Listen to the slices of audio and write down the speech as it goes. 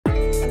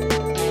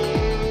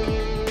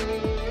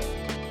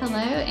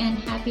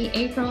Happy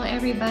April,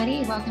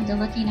 everybody. Welcome to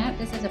Looking Up.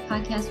 This is a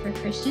podcast for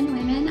Christian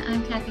women.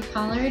 I'm Kathy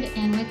Pollard,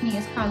 and with me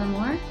is Carla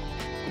Moore.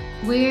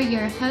 We're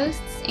your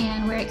hosts,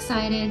 and we're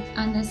excited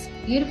on this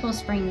beautiful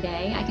spring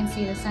day. I can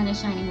see the sun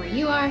is shining where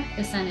you are.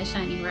 The sun is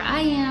shining where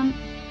I am.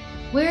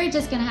 We're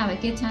just going to have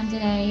a good time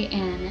today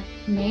and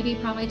maybe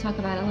probably talk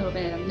about a little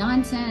bit of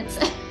nonsense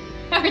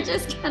or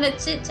just kind of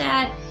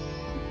chit-chat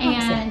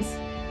and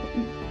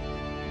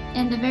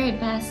in the very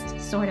best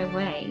sort of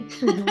way.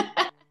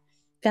 Mm-hmm.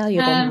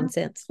 Valuable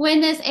nonsense. When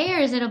this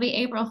airs, it'll be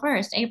April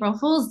 1st, April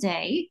Fool's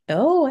Day.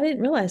 Oh, I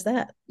didn't realize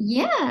that.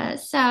 Yeah,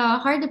 so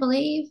hard to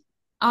believe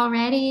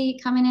already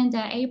coming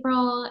into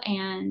April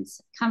and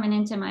coming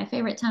into my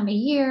favorite time of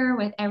year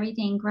with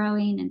everything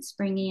growing and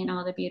springy and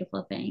all the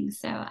beautiful things.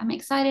 So I'm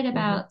excited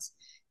about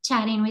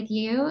chatting with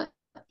you.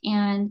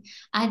 And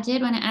I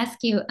did want to ask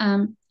you,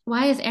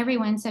 why is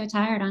everyone so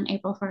tired on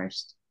April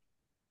 1st?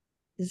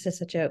 Is this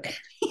a joke?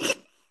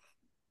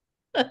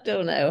 I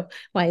don't know.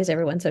 Why is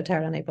everyone so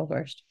tired on April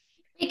 1st?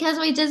 Because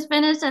we just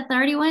finished a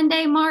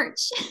 31-day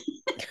march.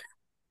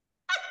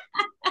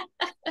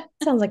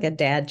 Sounds like a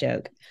dad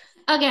joke.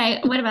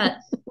 Okay, what about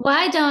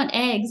why don't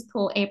eggs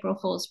pull April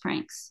Fool's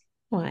pranks?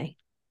 Why?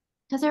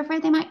 Because they're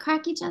afraid they might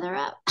crack each other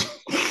up.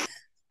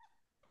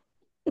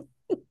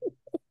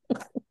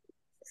 All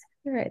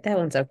right, that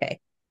one's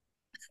okay.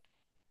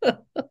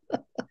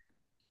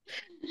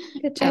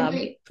 Good job.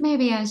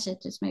 Maybe I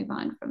should just move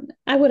on from that.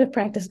 I would have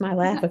practiced my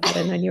laugh if I'd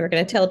have known you were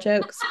going to tell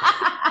jokes.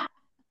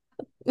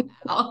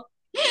 Oh,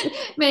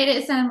 made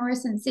it sound more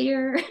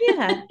sincere.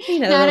 Yeah,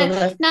 not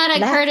a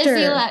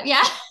courtesy laugh.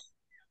 Yeah.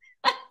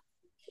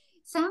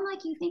 Sound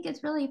like you think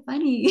it's really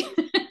funny.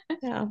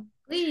 Yeah.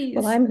 Please.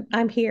 Well,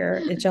 I'm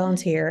here.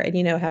 John's here, and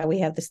you know how we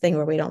have this thing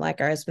where we don't like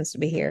our husbands to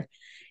be here.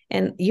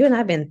 And you and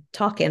I've been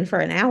talking for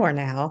an hour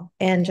now,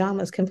 and John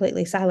was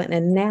completely silent.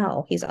 And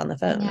now he's on the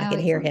phone. I can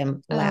hear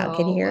him loud.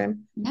 Can you hear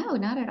him? No,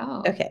 not at all.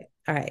 Okay.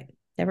 All right.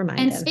 Never mind.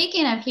 And then.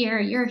 Speaking of here,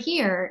 you're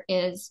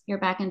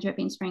back in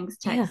Dripping Springs,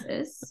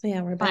 Texas. Yeah,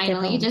 we're back.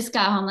 Finally, you just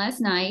got home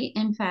last night,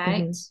 in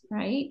fact,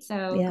 right?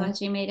 So glad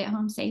you made it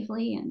home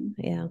safely. And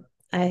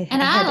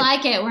I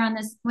like it.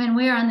 When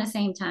we're on the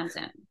same time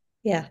zone.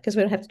 Yeah, because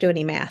we don't have to do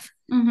any math.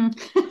 Mm-hmm.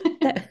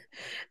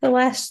 The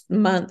last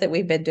month that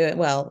we've been doing,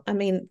 well, I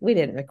mean, we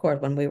didn't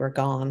record when we were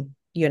gone.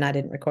 You and I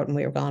didn't record when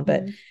we were gone,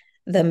 but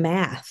the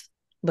math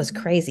was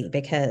crazy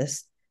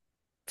because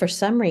for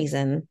some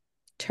reason,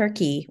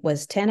 Turkey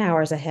was 10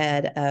 hours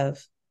ahead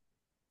of,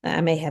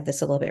 I may have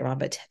this a little bit wrong,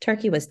 but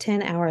Turkey was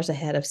 10 hours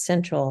ahead of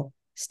Central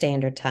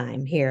Standard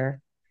Time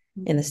here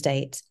in the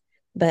States.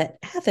 But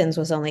Athens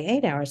was only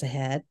 8 hours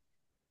ahead.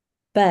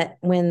 But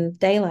when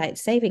daylight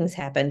savings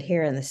happened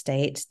here in the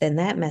States, then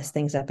that messed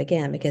things up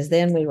again, because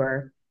then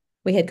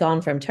we had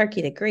gone from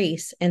Turkey to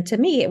Greece. And to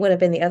me, it would have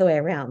been the other way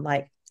around.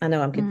 Like, I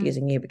know I'm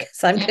confusing you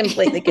because I'm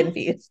completely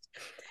confused.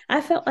 I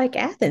felt like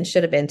Athens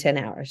should have been 10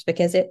 hours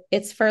because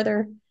it's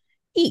further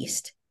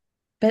east.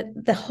 But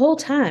the whole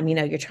time,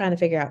 you're trying to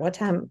figure out what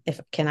time,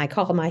 can I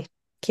call my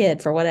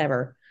kid for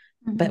whatever,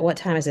 but what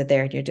time is it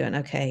there? And you're doing,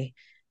 okay,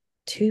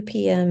 2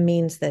 p.m.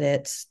 means that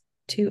it's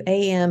 2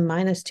 a.m.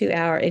 minus 2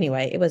 hour.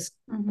 Anyway, it was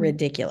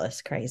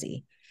ridiculous,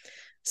 crazy.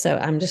 So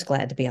I'm just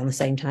glad to be on the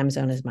same time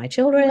zone as my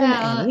children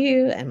and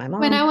you and my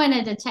mom. When I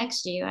wanted to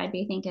text you, I'd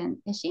be thinking,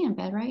 is she in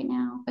bed right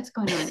now? What's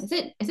going on? Is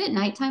it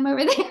nighttime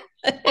over there?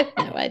 I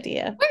have no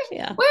idea.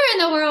 Where in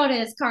the world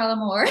is Carla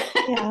Moore?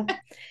 Yeah.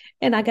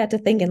 And I got to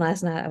thinking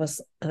last night, I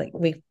was like,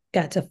 we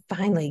got to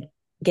finally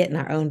get in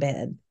our own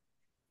bed.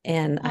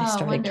 And I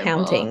started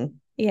counting.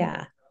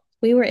 Yeah.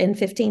 We were in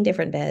 15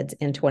 different beds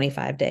in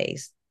 25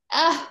 days.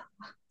 Oh,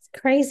 it's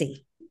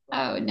crazy.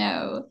 Oh,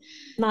 no.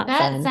 Not that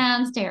fun.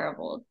 Sounds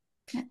terrible.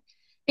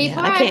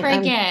 Before I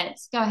forget,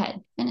 go ahead,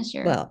 finish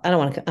your. Well, I don't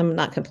want to, I'm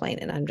not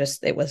complaining.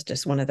 It was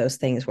just one of those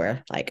things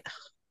where like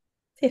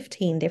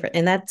 15 different,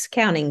 and that's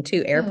counting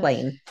 2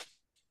 airplane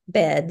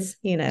beds,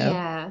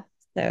 Yeah.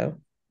 So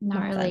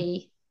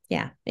gnarly.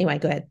 Yeah. Anyway,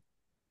 go ahead.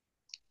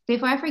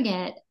 Before I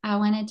forget, I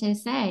wanted to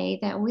say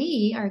that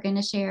we are going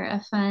to share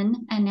a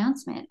fun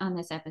announcement on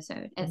this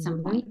episode at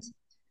some point.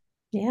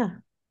 Yeah.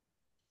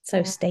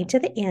 So stay to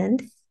the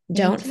end.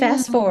 Don't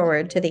fast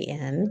forward to the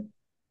end.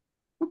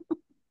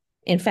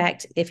 In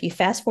fact, if you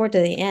fast forward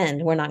to the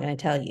end, we're not going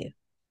to tell you.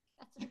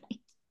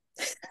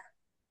 That's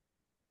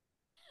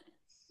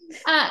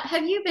right.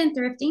 Have you been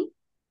thrifting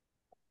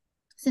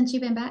since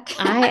you've been back?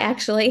 I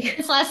actually.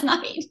 It's last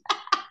night.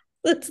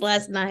 It's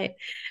last night.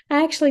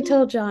 I actually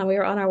told John, we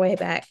were on our way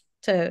back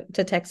to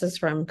Texas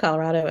from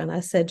Colorado, and I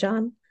said,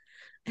 John,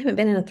 I haven't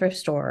been in a thrift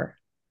store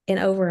in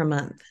over a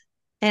month.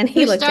 And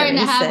he looked at me.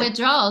 Starting to have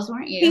withdrawals,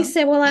 weren't you? He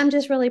said, well, I'm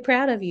just really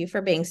proud of you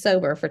for being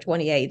sober for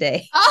 28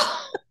 days.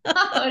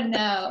 Oh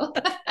no.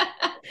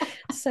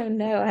 So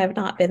no, I have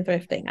not been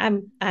thrifting.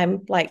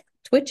 I'm like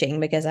twitching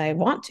because I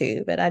want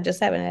to, but I just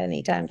haven't had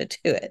any time to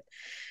do it.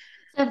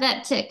 So if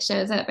that tick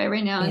shows up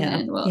every now and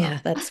then,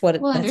 that's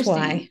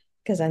why,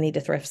 because I need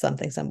to thrift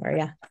something somewhere.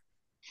 Yeah.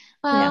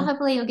 Well,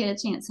 hopefully you'll get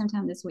a chance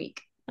sometime this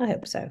week. I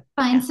hope so.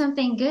 Find Yeah.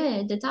 something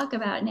good to talk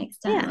about next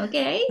time, Yeah.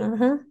 okay?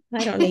 Uh-huh.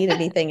 I don't need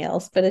anything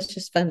else, but it's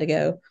just fun to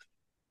go.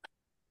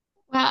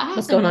 Well,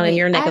 What's going on in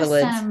your I neck of have the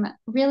woods? some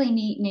really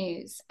neat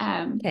news.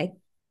 Okay.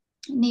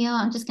 Neil,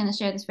 I'm just going to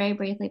share this very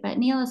briefly, but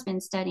Neil has been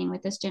studying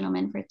with this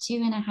gentleman for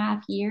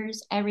 2.5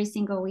 years every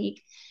single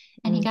week,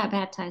 and he Mm, got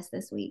baptized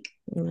this week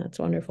that's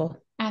wonderful.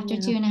 after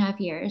Yeah. 2.5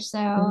 years. So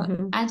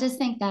Mm-hmm. I just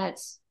think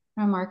that's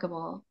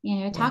remarkable.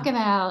 Yeah. Talk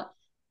about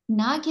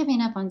not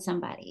giving up on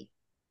somebody.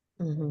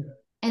 Mm-hmm.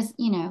 As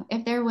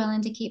if they're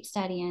willing to keep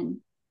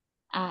studying,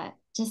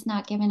 just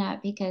not giving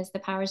up because the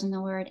power's in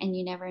the word and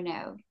you never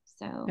know.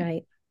 So,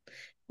 Right.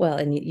 Well,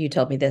 and you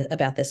told me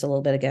about this a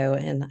little bit ago,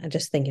 and I'm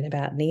just thinking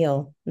about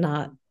Neil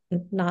not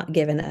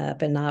giving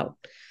up and not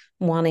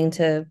wanting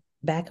to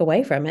back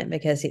away from it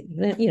because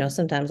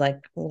sometimes like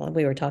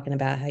we were talking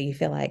about how you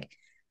feel like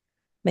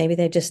maybe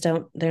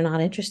they're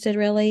not interested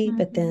really,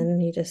 but mm-hmm,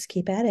 then you just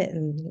keep at it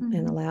and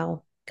mm-hmm.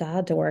 allow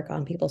God to work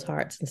on people's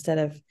hearts instead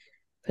of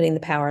putting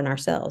the power in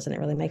ourselves, and it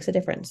really makes a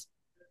difference.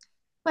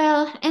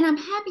 Well, and I'm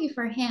happy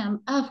for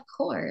him, of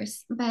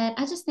course, but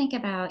I just think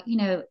about,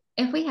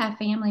 if we have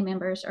family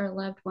members or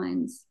loved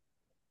ones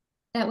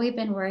that we've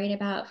been worried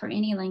about for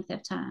any length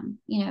of time,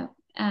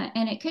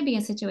 and it could be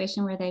a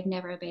situation where they've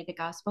never obeyed the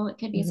gospel. It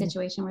could be a Mm-hmm.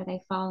 situation where they've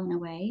fallen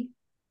away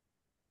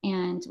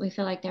and we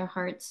feel like their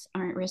hearts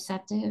aren't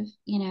receptive.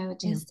 Yeah.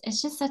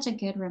 It's just such a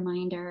good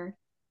reminder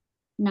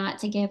not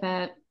to give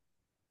up,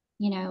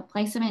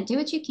 place them in, do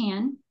what you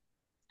can,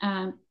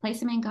 place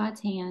them in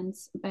God's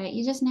hands, but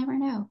you just never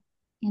know,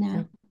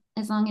 Yeah.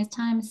 as long as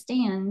time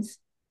stands,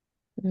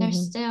 there's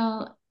Mm-hmm.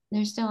 still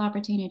there's still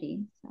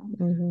opportunity. So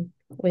Mm-hmm.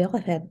 We all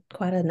have had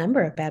quite a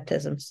number of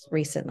baptisms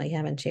recently,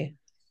 haven't you?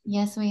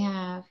 yes, we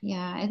have.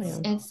 Yeah, Yeah.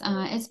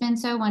 it's been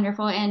so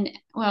wonderful. And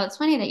well, it's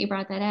funny that you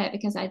brought that up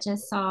because I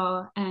just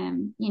saw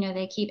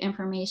they keep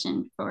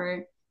information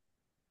for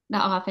the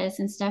office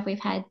and stuff. We've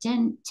had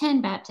 10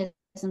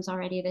 baptisms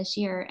already this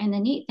year. And the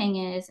neat thing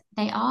is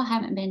they all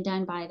haven't been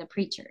done by the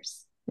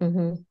preachers,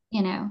 Mm-hmm.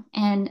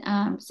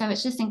 and so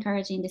it's just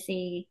encouraging to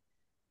see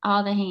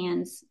all the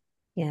hands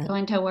Yeah.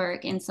 going to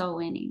work in soul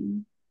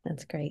winning.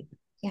 That's great.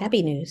 Yeah,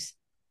 Happy news.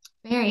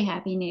 very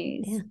happy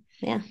news. Yeah.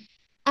 Yeah.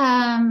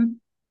 Um,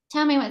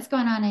 Tell me what's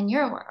going on in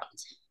your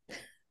world.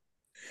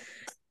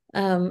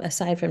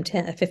 Aside from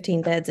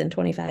 15 beds in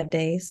 25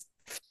 days.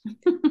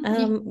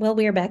 Well,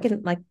 we are back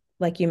in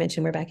like you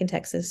mentioned, we're back in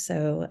Texas.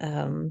 So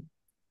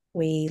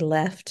we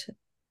left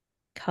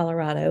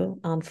Colorado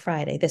on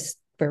Friday.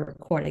 We're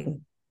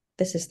recording.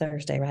 This is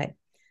Thursday, right?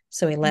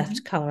 So we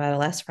left Mhm. Colorado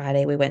last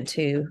Friday. We went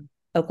to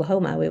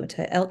Oklahoma. We went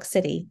to Elk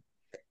City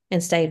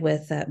and stayed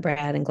with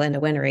Brad and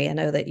Glenda Wintery. I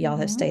know that y'all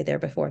have Mhm. stayed there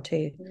before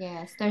too.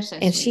 Yes, they're so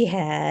And she sweet.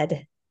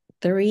 had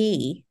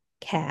 3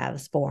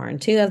 calves born.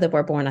 2 of them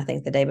were born, I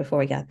think, the day before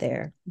we got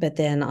there. But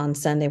then on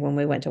Sunday when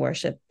we went to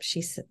worship,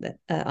 she said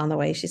on the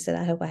way, she said,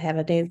 "I hope I have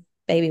a new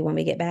baby when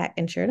we get back."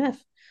 And sure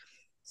enough,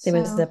 there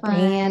was So a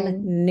brand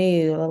fun.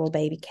 new little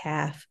baby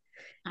calf,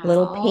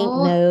 little pink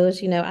Oh,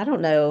 nose. I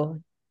don't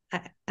know.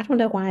 I don't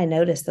know why I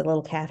noticed the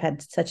little calf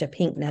had such a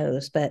pink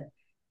nose, but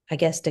I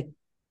guess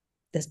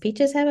does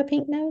Peaches have a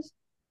pink nose?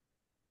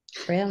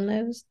 Brown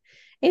nose?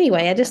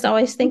 Anyway, I just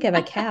always think of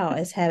a cow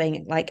as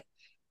having like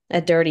a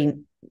dirty,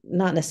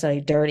 not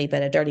necessarily dirty,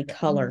 but a dirty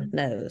color hmm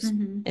nose.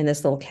 hmm And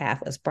this little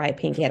calf was bright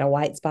pink. He had a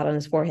white spot on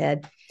his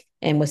forehead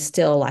and was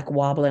still like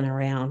wobbling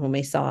around when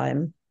we saw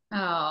him. His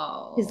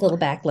Oh, little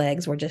back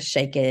legs were just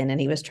shaking and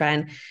it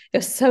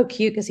was so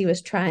cute because he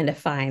was trying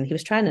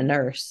to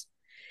nurse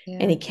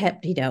and yeah. he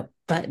kept,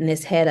 butting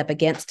his head up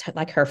against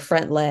like her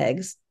front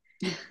legs.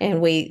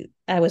 And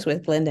I was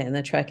with Glenda in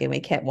the truck and we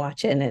kept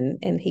watching and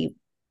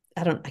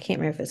I can't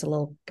remember if it's a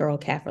little girl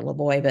calf or a little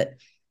boy, but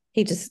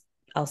he just,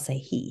 I'll say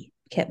he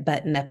kept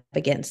butting up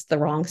against the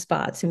wrong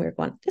spots. And we were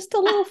going just a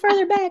little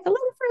further back, a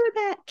little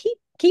further back.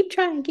 Keep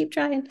trying, keep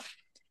trying.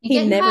 You're He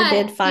getting never hot.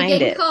 did You're find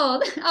getting it.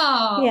 cold.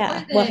 Oh, poor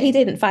Yeah. Well, he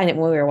thing. didn't find it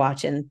when we were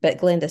watching, but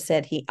Glenda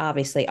said he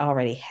obviously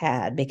already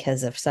had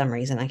because of some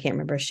reason. I can't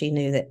remember. She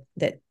knew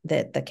that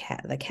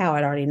the cow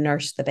had already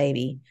nursed the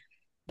baby,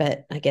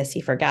 but I guess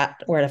he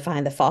forgot where to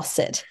find the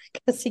faucet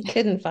because he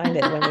couldn't find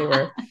it when we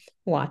were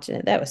watching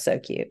it. That was so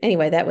cute.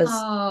 Anyway,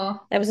 Oh,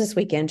 that was this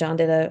weekend. John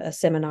did a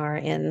seminar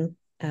in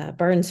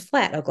Burns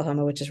Flat,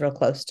 Oklahoma, which is real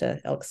close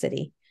to Elk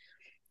City,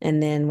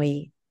 and then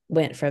we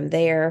went from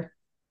there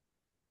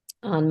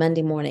on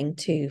Monday morning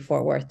to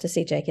Fort Worth to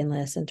see Jake and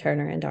Liz and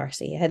Turner and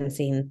Darcy. I hadn't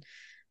seen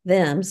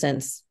them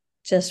since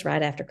just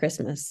right after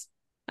Christmas.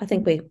 I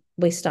think mhm,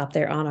 we stopped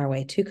there on our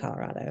way to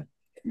Colorado.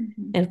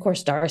 mhm. And of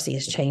course, Darcy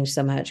has changed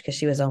so much because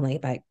she was only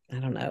like, I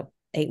don't know,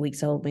 8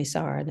 weeks old when we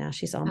saw her. And now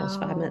she's almost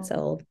 5 months Oh,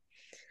 old.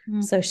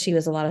 mm. So she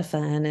was a lot of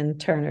fun.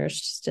 And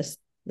Turner's just,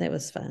 it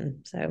was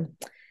fun. So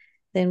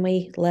then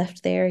we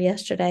left there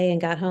yesterday and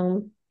got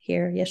home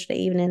here yesterday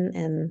evening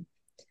and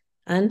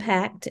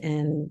unpacked.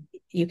 And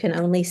you can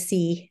only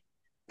see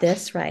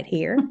this right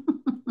here.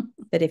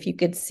 But if you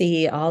could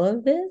see all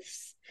of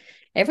this,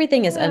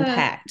 everything is Uh,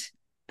 unpacked.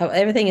 Oh,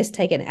 everything is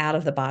taken out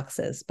of the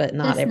boxes, but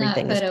not just not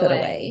everything is put put away.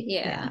 away.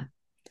 Yeah. Yeah.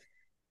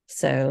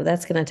 So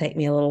that's going to take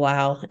me a little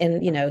while.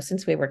 And,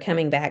 since we were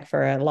coming back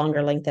for a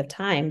longer length of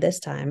time,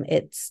 this time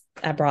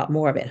I brought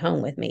more of it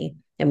home with me.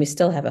 And we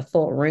still have a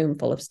full room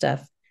full of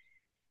stuff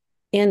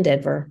in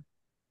Denver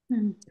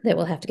that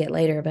we'll have to get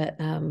later.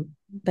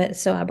 But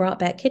so I brought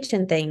back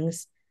kitchen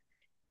things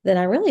that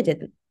I really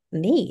didn't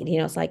need.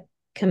 It's like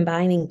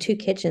combining two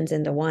kitchens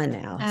into one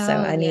now. So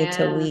I need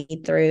to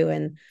weed through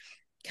and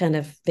kind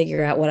of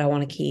figure out what I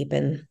want to keep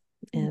and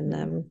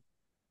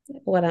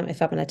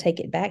if I'm going to take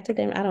it back to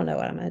them. I don't know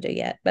what I'm going to do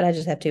yet, but I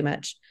just have too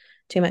much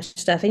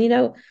stuff.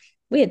 And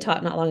we had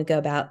talked not long ago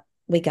about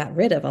we got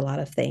rid of a lot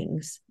of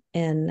things,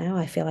 and now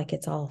I feel like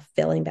it's all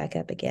filling back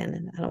up again,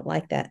 and I don't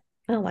like that.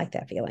 I don't like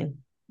that feeling.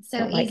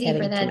 So easy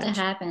for that to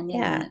happen.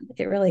 Yeah,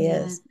 it really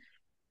is.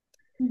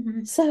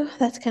 So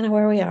that's kind of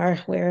where we are.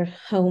 We're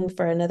home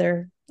for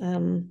another.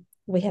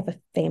 We have a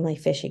family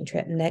fishing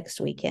trip next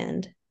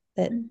weekend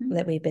that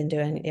we've been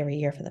doing every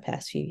year for the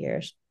past few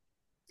years,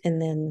 and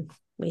then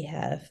we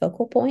have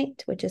Focal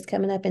Point, which is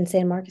coming up in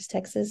San Marcos,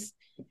 Texas,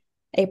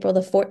 April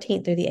the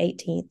 14th through the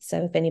 18th.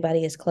 So if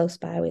anybody is close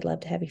by, we'd love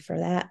to have you for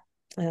that.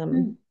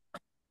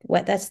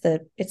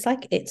 It's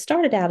like it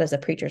started out as a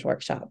preacher's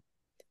workshop,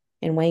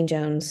 and Wayne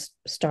Jones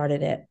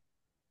started it.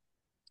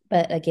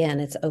 But again,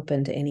 it's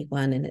open to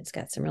anyone, and it's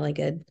got some really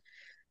good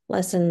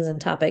lessons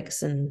and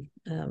topics, and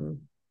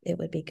it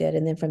would be good.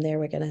 And then from there,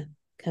 we're going to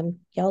come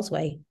y'all's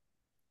way.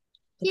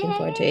 Looking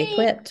forward to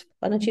Equipped.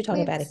 Why don't you talk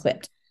about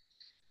Equipped?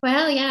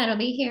 Well, yeah, it'll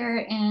be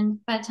here, and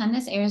by the time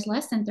this airs,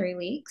 less than 3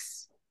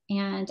 weeks,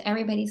 and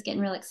everybody's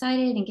getting real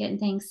excited and getting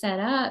things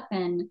set up.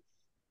 And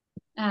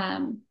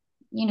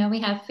we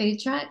have food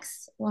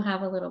trucks. We'll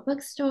have a little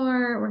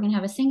bookstore. We're going to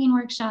have a singing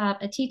workshop,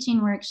 a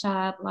teaching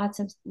workshop, lots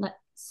of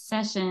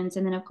sessions,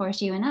 and then of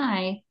course you and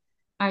I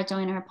are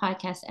doing our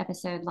podcast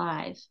episode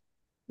live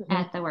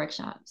at the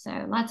workshop.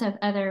 So lots of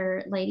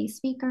other lady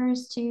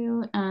speakers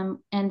too, and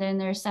then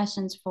there's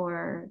sessions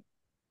for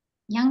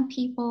young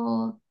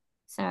people.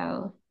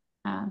 So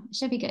it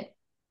should be good.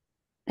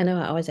 I know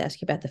I always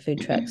ask you about the food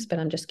trucks, but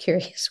I'm just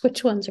curious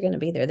which ones are going to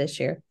be there this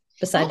year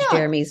besides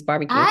Jeremy's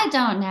barbecue. I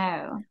don't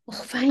know.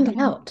 Well, find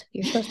out.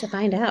 You're supposed to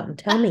find out and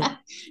tell me.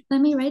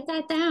 Let me write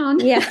that down.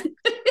 Yeah.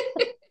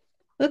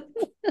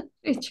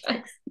 Food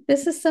trucks.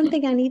 This is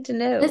something I need to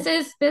know.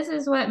 This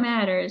is what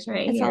matters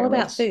right here. It's all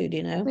about food,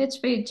 Which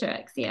food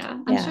trucks, yeah.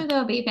 I'm sure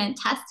they'll be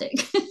fantastic.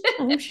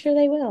 I'm sure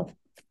they will.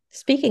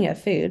 Speaking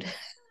of food,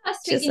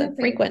 just a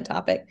frequent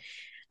topic.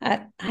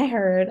 I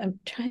heard,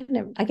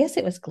 I guess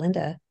it was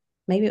Glenda,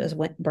 maybe it was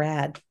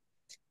Brad,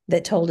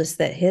 that told us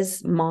that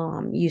his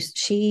mom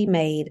she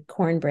made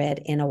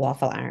cornbread in a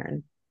waffle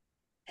iron.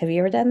 Have you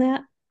ever done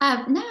that?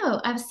 No,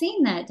 I've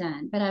seen that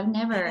done, but I've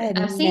never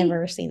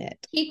seen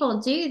it. People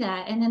do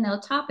that, and then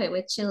they'll top it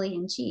with chili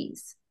and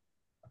cheese.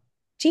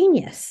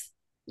 Genius.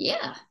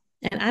 Yeah.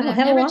 And I don't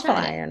have a waffle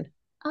iron.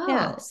 Oh.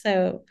 Yeah.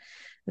 So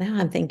now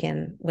I'm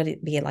thinking, would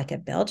it be like a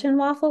Belgian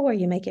waffle where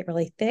you make it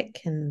really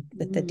thick and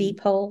with the deep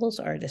holes,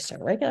 or just a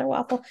regular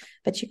waffle?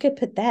 But you could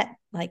put that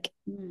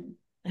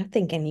I'm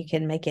thinking you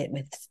can make it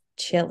with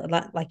chili,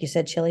 like you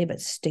said, chili,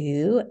 but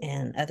stew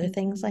and other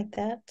things like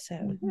that.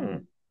 So,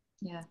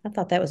 yeah, I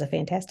thought that was a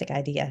fantastic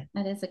idea.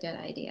 That is a good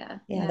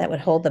idea. Yeah, that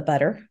would hold the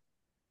butter.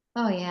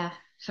 Oh, yeah.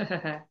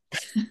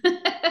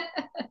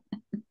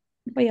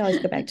 We always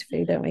go back to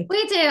food, don't we?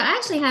 We do. I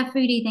actually have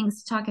foodie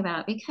things to talk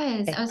about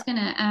because I was going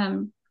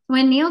to,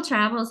 when Neil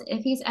travels,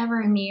 if he's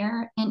ever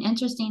near an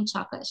interesting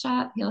chocolate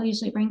shop, he'll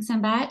usually bring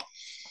some back.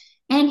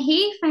 And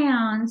he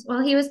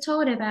was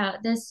told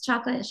about this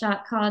chocolate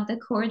shop called the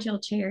Cordial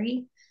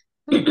Cherry.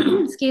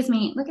 Excuse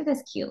me. Look at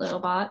this cute little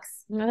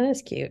box. Oh, that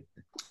is cute.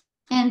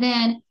 And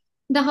then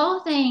the whole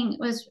thing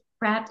was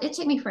wrapped. It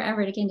took me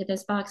forever to get into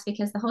this box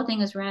because the whole thing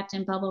was wrapped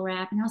in bubble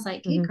wrap. And I was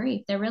like, good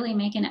grief, they're really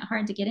making it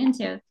hard to get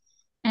into.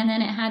 And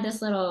then it had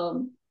this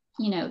little,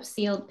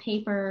 sealed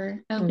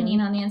paper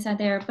opening on the inside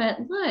there. But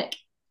look,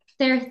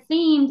 they're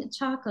themed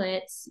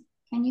chocolates.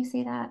 Can you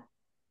see that?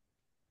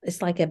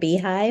 It's like a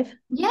beehive.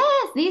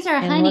 Yes, these are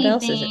honey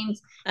themed.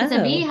 It's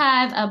a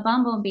beehive, a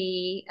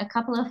bumblebee, a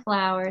couple of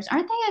flowers.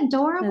 Aren't they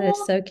adorable? That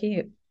is so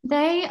cute.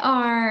 They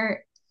are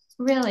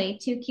really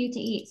too cute to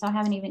eat, so I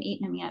haven't even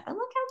eaten them yet. But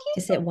look how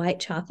cute. Is it white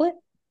chocolate?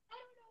 I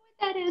don't know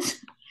what that is.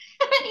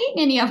 I haven't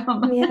eaten any of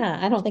them. Yeah,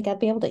 I don't think I'd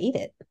be able to eat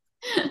it.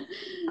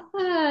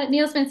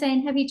 Neil's been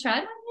saying, have you tried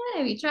one yet?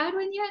 Have you tried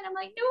one yet? And I'm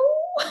like,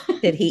 no.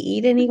 Did he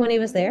eat any when he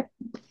was there?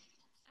 I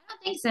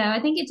don't think so. I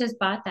think he just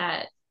bought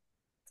that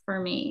for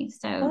me.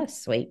 So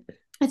that's sweet.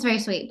 It's very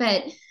sweet.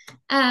 But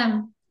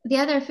the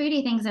other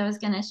foodie things I was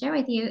going to share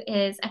with you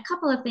is a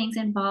couple of things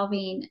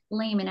involving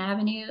Lehman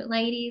Avenue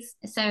ladies.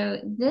 So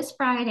this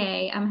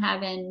Friday, I'm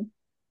having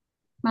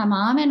my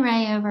mom and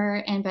Ray over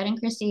and Bud and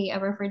Christy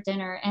over for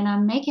dinner, and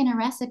I'm making a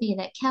recipe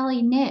that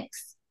Kelly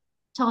Nix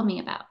told me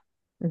about.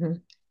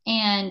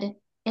 And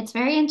it's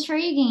very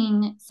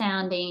intriguing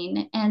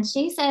sounding. And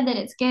she said that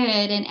it's good,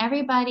 and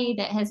everybody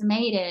that has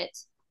made it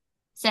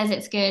says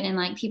it's good, and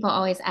like people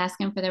always ask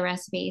him for the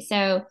recipe.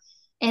 So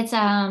it's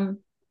I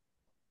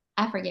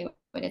forget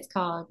what it's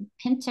called,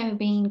 pinto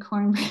bean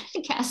cornbread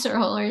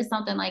casserole or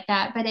something like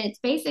that. But it's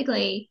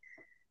basically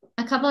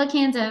a couple of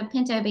cans of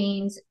pinto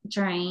beans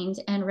drained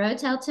and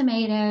Rotel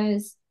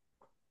tomatoes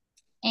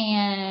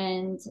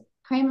and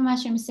cream of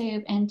mushroom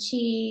soup and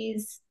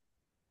cheese.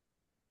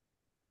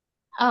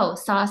 Oh,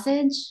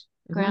 sausage,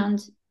 Mm-hmm.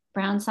 ground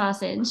brown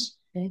sausage.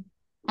 Okay.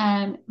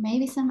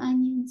 Maybe some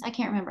onions. I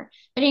can't remember.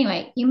 But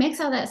anyway, you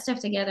mix all that stuff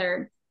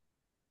together,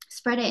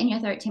 spread it in your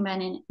 13 by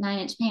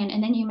 9-inch pan,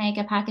 and then you make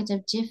a package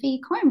of Jiffy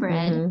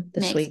cornbread Mm-hmm. The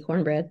mix. sweet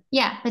cornbread.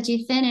 Yeah, but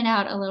you thin it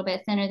out a little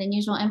bit thinner than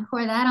usual and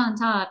pour that on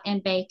top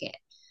and bake it.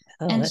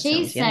 Oh, And that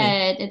she sounds yummy.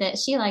 said that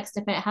she likes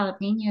to put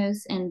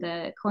jalapenos in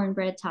the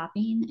cornbread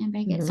topping and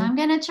bake it. So Mm-hmm. I'm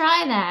going to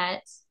try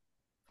that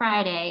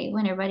Friday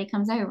when everybody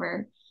comes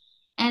over.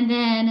 And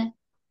then,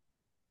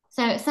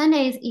 so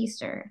Sunday's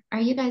Easter. Are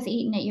you guys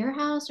eating at your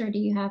house or do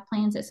you have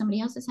plans at somebody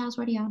else's house?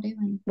 What are y'all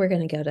doing? We're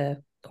going to go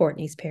to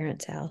Courtney's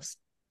parents' house.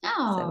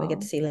 So we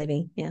get to Oh, see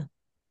Libby. Yeah.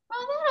 well,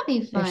 that'll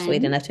be They're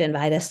sweet fun. enough to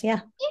invite us. Yeah.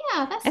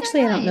 Yeah, that's so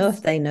Actually, I don't know if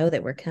nice. they know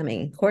that we're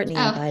coming. Courtney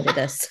invited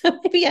Oh, us. So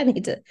maybe I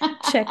need to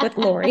check with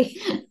Lori.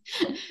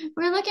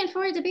 we're looking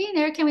forward to being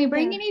there. Can we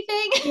bring Yeah.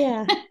 anything?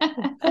 Yeah.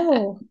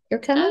 Oh, you're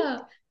coming?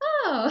 Oh,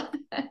 oh.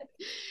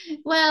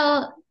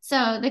 Well,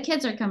 so the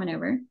kids are coming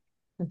over.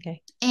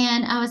 Okay.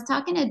 And I was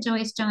talking to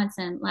Joyce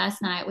Johnson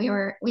last night.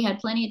 We had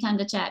plenty of time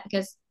to chat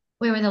because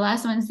we were the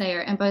last ones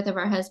there and both of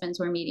our husbands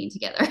were meeting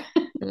together.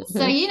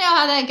 So Mm-hmm. you know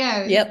how that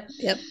goes Yep.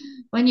 Yep.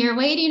 when you're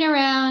waiting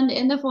around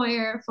in the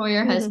foyer for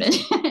your Mm-hmm. husband.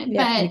 Yep. You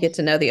But get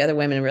to know the other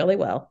women really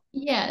well.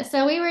 yeah,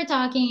 so we were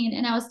talking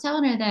and I was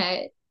telling her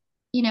that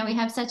we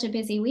have such a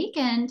busy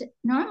weekend.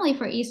 Normally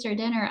for Easter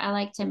dinner, I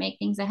like to make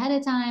things ahead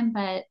of time,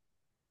 but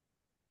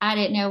I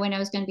didn't know when I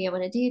was going to be able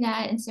to do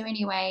that. And so,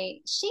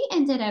 anyway, she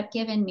ended up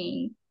giving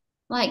me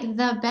like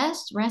the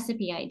best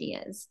recipe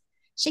ideas.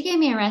 She gave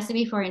me a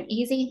recipe for an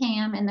easy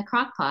ham in the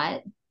crock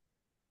pot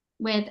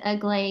with a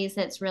glaze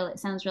that's really, it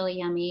sounds really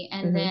yummy.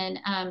 And Mm-hmm.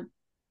 then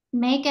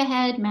make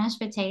ahead mashed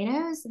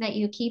potatoes that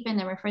you keep in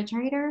the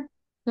refrigerator.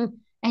 Hmm.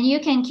 And you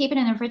can keep it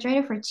in the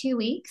refrigerator for 2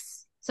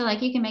 weeks. So,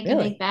 like, you can make a big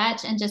Really?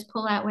 batch and just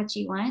pull out what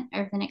you want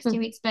over the next Hmm. 2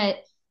 weeks. But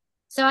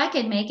so I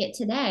could make it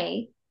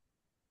today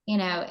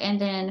and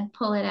then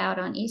pull it out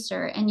on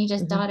Easter and you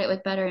just Mm-hmm. dot it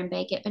with butter and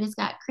bake it. But it's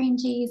got cream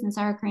cheese and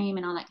sour cream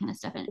and all that kind of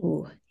stuff in it.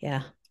 Ooh,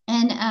 yeah.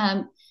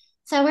 And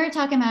so we are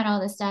talking about all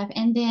this stuff.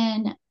 And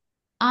then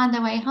on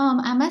the way home,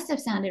 I must have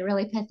sounded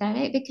really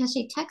pathetic because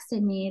she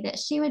texted me that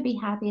she would be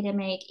happy to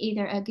make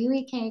either a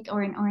gooey cake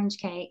or an orange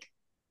cake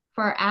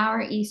for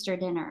our Easter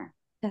dinner.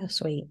 How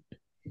sweet.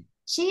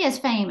 She is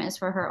famous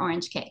for her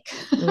orange cake.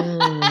 That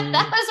Mm.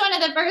 was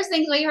one of the first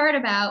things we heard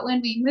about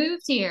when we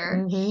moved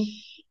here.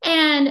 Mm-hmm.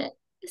 And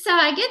so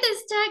I get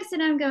this text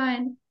and I'm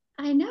going,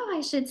 I know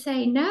I should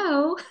say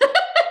no.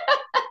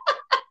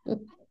 I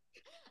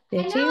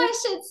Did know I you?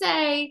 should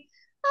say,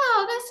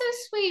 oh, that's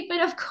so sweet.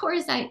 But of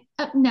course,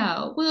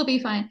 no, we'll be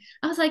fine.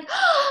 I was like,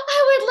 oh,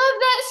 I would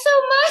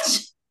love that so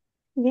much.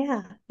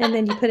 Yeah. And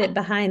then you put it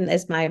behind,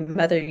 as my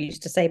mother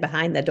used to say,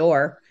 behind the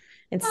door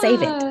and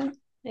save it Oh,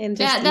 and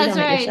just yeah, eat that's on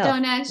it right. yourself.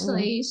 Don't Mm.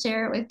 actually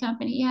share it with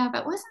company. Yeah,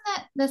 but wasn't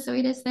that the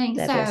sweetest thing?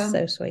 That is So,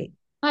 so sweet.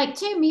 like,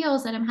 2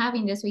 meals that I'm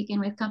having this weekend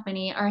with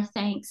company are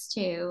thanks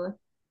to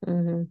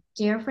Mm-hmm.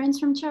 dear friends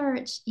from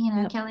church,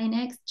 Yep. Kelly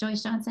Nix,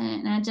 Joyce Johnson,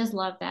 and I just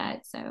love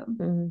that. So,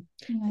 Mm-hmm.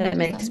 I That just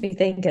makes love. me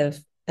think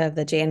of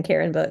the Jan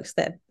Karen books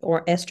that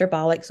or Esther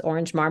Bollock's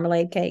Orange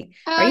Marmalade Cake.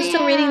 Are Oh you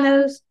still reading yeah.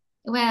 those?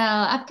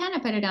 Well, I've kind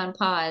of put it on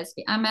pause.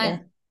 I'm at Yeah.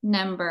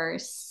 number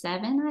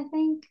 7, I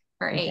think,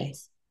 or eight, Okay.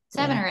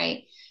 7 or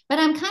 8. But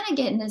I'm kind of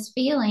getting this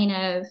feeling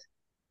of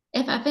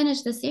if I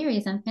finish the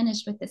series, I'm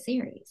finished with the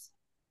series.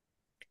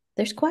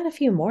 There's quite a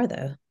few more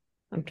though.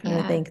 I'm trying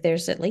to Yeah, think.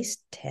 There's at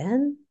least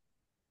 10,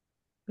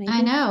 I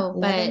maybe know,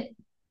 but 11.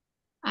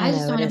 I I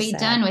just know it want to is be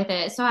done sad. with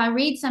it. So I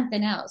read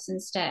something else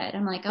instead.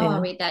 I'm like, oh, I'll Yeah.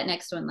 read that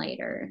next one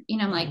later. I'm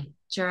Yeah. like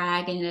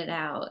dragging it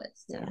out.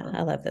 Yeah. So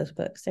I love those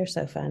books. They're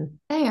so fun.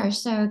 they are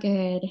so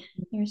good.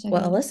 They're so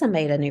Well, good. Alyssa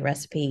made a new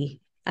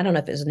recipe. I don't know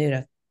if it was new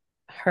to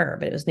her,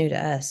 but it was new to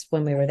us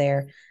when we were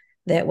there.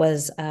 That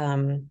was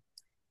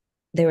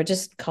they were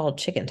just called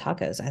chicken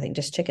tacos, I think,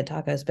 just chicken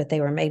tacos, but they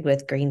were made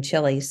with green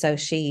chilies. So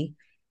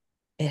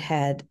it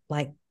had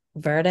like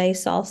verde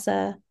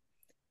salsa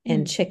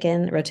and Mm.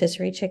 chicken,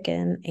 rotisserie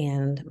chicken,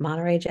 and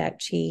Monterey Jack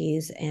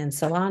cheese and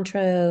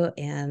cilantro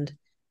and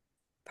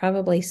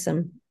probably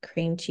some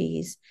cream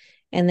cheese.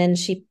 And then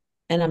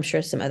and I'm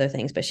sure some other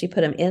things, but she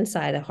put them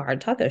inside a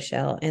hard taco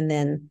shell and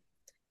then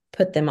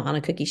put them on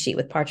a cookie sheet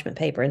with parchment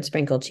paper and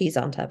sprinkled cheese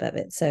on top of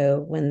it. So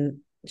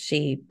when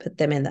she put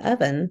them in the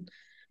oven,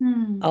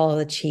 Mm. all of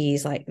the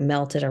cheese like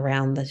melted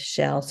around the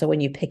shell. So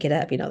when you pick it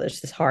up, there's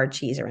this hard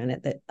cheese around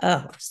it that,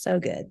 oh, so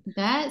good.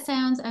 That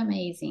sounds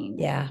amazing.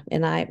 Yeah.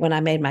 And when I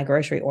made my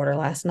grocery order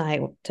last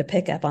night to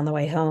pick up on the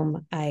way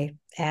home, I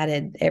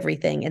added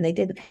everything and they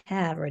didn't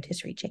have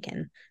rotisserie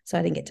chicken. So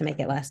I didn't get to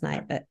make it last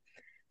night, but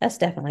that's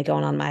definitely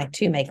going on my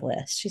to make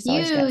list. She's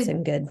always got You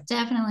some good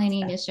definitely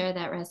need stuff. to share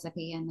that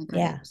recipe in the group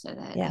Yeah. so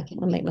that I Yeah. can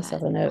I'll make read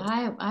myself that. a note.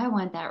 I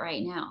want that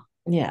right now.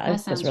 Yeah. That It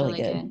was sounds really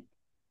really good. good.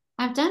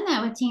 I've done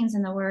that with Teens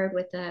in the Word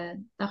with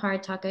the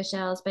hard taco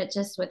shells, but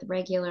just with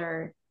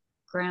regular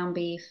ground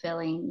beef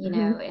filling,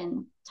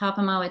 and top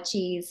them all with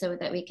cheese so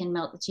that we can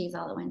melt the cheese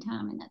all at one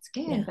time, and that's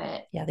good. Yeah.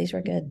 But Yeah, these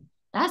were good.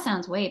 that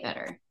sounds way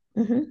better.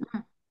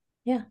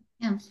 Yeah.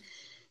 Yeah.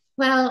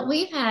 Well,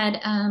 we've had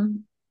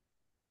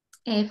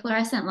a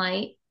fluorescent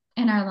light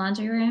in our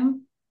laundry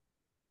room,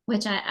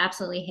 which I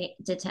absolutely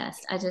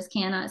detest. I just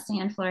cannot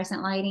stand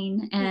fluorescent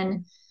lighting.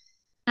 And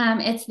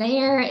it's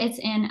there. It's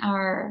in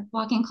our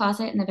walk-in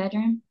closet in the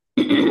bedroom,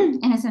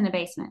 and it's in the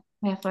basement.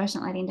 We have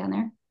fluorescent lighting down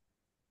there.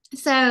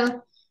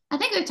 So I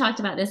think we've talked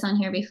about this on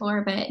here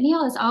before, but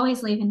Neil is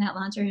always leaving that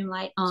laundry room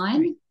light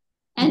on.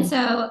 And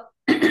so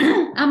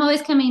I'm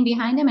always coming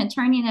behind him and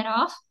turning it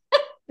off.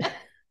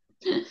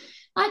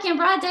 Like in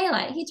broad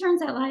daylight, he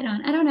turns that light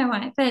on. I don't know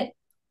why. But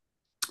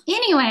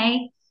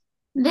anyway,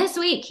 this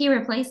week he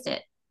replaced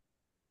it.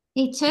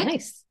 He took,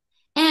 nice.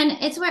 And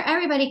it's where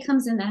everybody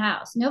comes in the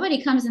house.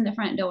 Nobody comes in the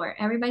front door.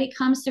 Everybody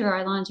comes through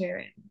our laundry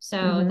room.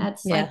 So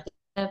that's like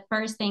the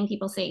first thing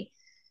people see.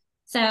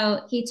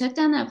 So he took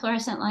down that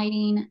fluorescent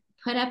lighting,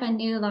 put up a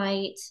new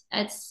light.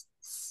 It's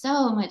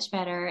so much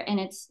better. And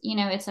it's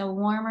a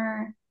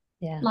warmer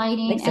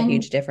lighting. Makes a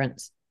huge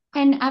difference.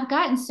 And I've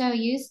gotten so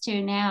used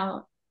to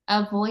now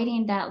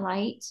avoiding that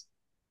light.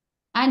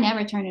 I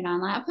never turn it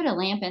on. I put a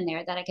lamp in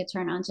there that I could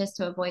turn on just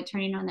to avoid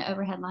turning on the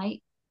overhead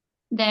light,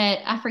 that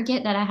I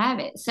forget that I have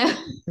it. So now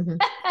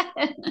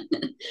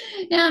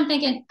I'm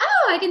thinking,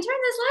 oh, I can turn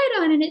this light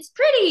on and it's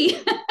pretty.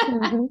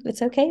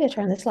 It's okay to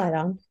turn this light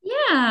on.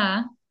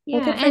 Yeah. Yeah.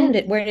 Well, good for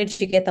him. Where did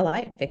you get the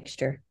light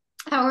fixture?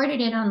 I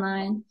ordered it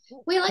online.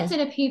 We looked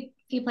at a few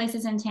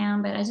places in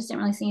town, but I just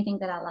didn't really see anything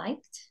that I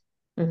liked.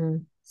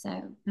 So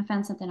I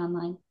found something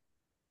online.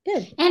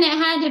 Good. And it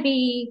had to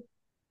be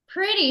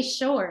pretty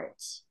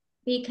short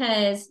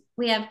because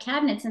we have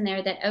cabinets in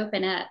there that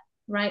open up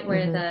right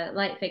where the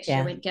light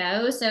fixture would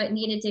go. So it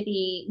needed to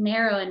be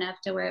narrow enough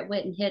to where it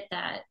wouldn't hit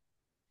that.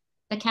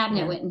 The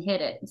cabinet wouldn't hit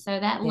it. So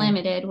that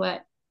limited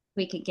what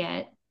we could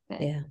get.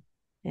 But.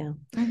 Yeah.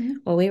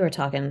 Well, we were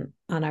talking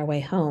on our way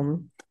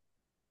home.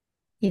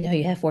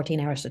 You have 14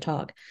 hours to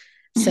talk.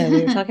 So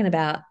we were talking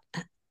about,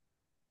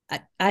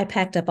 I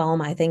packed up all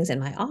my things in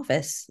my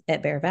office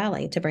at Bear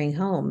Valley to bring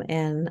home.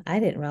 And I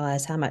didn't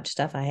realize how much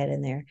stuff I had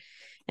in there.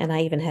 And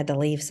I even had to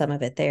leave some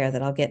of it there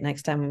that I'll get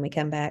next time when we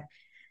come back.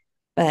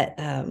 But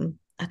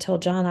I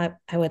told John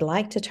I would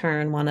like to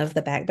turn one of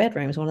the back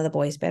bedrooms, one of the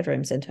boys'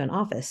 bedrooms, into an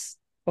office,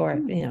 or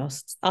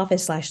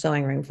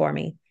office/sewing room for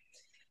me.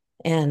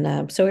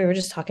 And so we were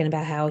just talking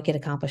about how we could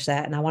accomplish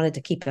that. And I wanted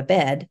to keep a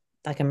bed,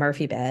 like a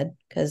Murphy bed,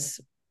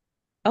 because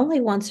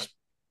only once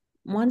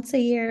a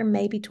year,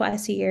 maybe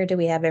twice a year, do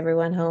we have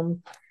everyone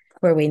home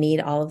where we need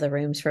all of the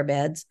rooms for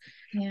beds.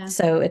 Yeah.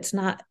 So it's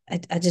not,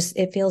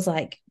 it feels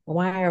like,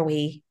 why are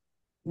we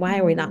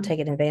not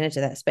taking advantage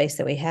of that space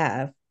that we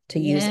have to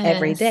use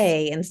every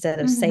day instead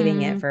of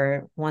saving it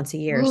for once a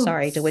year?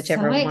 Sorry to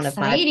whichever one of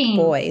my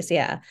boys.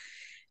 Yeah.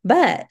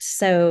 But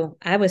so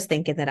I was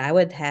thinking that I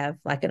would have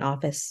like an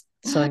office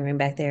sewing room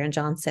back there. And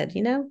John said,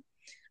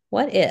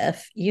 what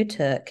if you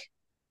took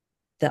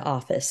the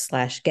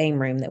office/game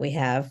room that we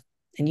have,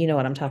 and you know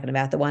what I'm talking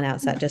about, the one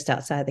outside, just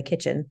outside the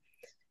kitchen,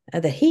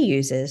 that he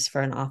uses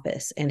for an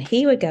office, and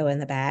he would go in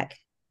the back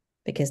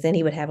because then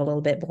he would have a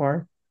little bit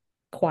more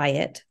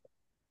quiet.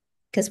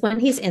 Because when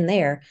he's in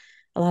there,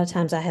 a lot of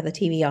times I have the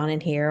TV on in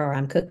here, or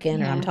I'm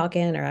cooking, or I'm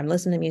talking, or I'm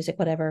listening to music,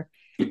 whatever.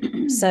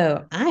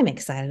 So I'm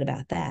excited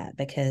about that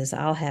because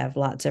I'll have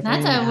lots of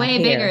room. That's a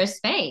way bigger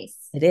space.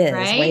 It is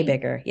way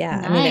bigger. Yeah.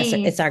 Nice. I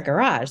mean, it's our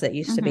garage that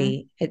used to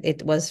be,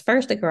 it was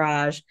first a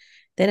garage,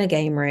 then a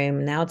game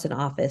room. Now it's an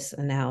office.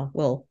 And now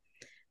we'll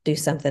do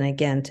something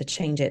again to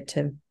change it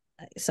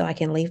so I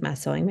can leave my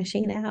sewing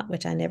machine out,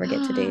 which I never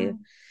get to do.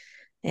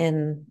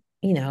 And,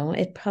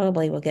 it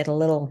probably will get a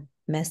little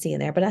messy in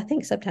there, but I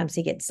think sometimes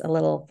he gets a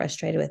little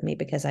frustrated with me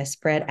because I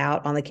spread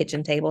out on the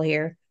kitchen table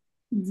here,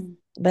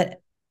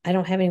 but I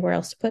don't have anywhere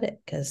else to put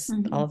it because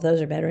all of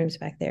those are bedrooms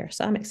back there.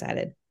 So I'm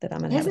excited that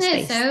I'm going to have a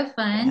space. Isn't it so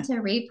fun to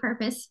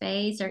repurpose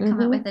space or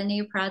come up with a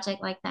new project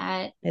like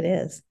that? It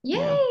is. Yay.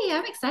 Yeah.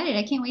 I'm excited.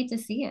 I can't wait to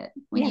see it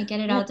when you get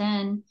it all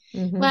done.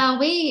 Well,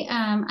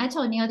 I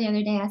told Neil the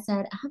other day, I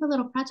said, I have a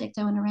little project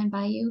I want to run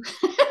by you.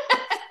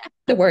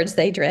 The words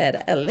they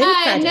dread. A little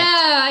project. No,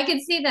 I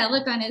could see that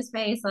look on his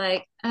face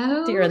like,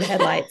 oh. Deer in the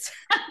headlights.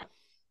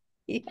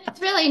 It's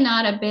really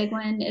not a big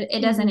one.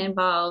 It doesn't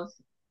involve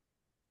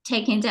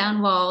taking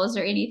down walls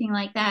or anything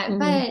like that.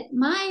 But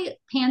my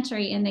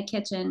pantry in the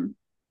kitchen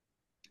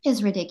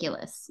is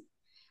ridiculous.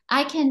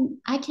 I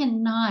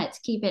cannot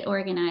keep it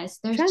organized.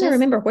 I'm trying to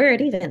remember where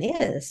it even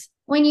is.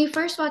 When you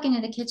first walk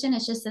into the kitchen,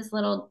 it's just this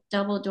little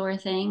double door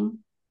thing.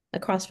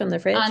 Across from the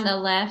fridge? On the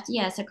left.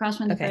 Yes, across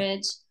from the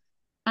fridge.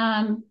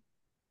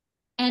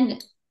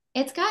 And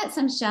it's got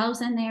some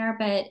shelves in there,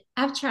 but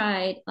I've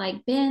tried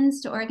like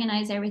bins to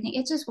organize everything.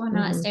 It just will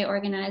not stay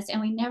organized,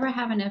 and we never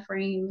have enough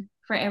room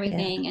for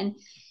everything. And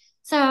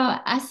so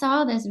I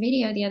saw this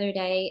video the other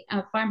day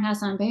of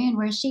Farmhouse on Boone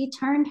where she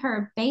turned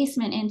her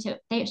basement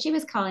she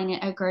was calling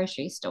it a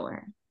grocery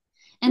store.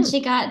 And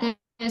she got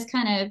those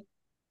kind of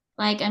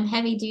like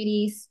heavy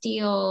duty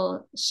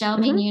steel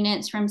shelving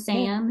units from Yeah.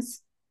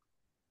 Sam's,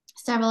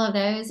 several of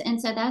those.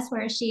 And so that's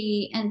where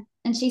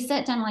and she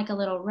set down like a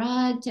little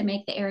rug to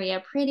make the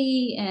area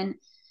pretty. And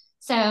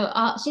so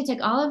she took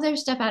all of their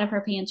stuff out of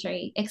her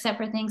pantry except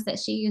for things that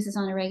she uses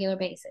on a regular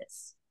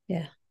basis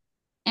Yeah.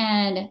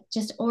 and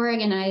just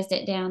organized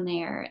it down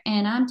there.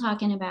 And I'm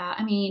talking about,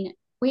 I mean,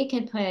 we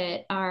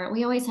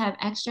always have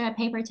extra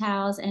paper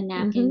towels and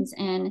Mm-hmm. napkins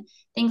and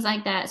things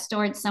like that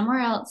stored somewhere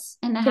else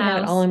in the You can have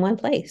it all house. in one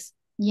place.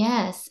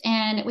 Yes.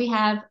 And we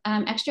have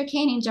extra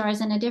canning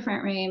jars in a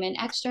different room and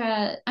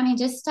extra, I mean,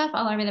 just stuff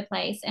all over the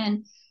place.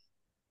 And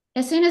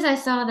as soon as I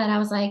saw that, I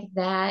was like,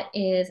 that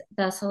is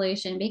the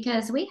solution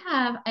because we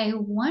have a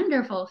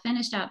wonderful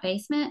finished out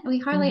basement. We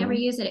hardly ever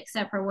Mm-hmm. use it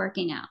except for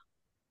working out.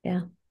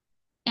 Yeah.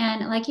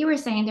 And like you were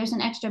saying, there's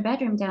an extra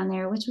bedroom down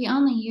there, which we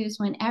only use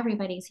when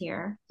everybody's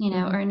here,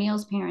 Mm-hmm. or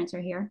Neil's parents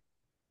are here,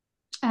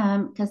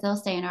 because they'll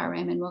stay in our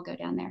room and we'll go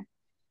down there.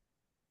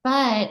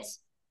 But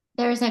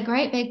there's a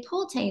great big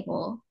pool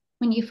table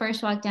when you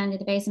first walk down to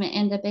the basement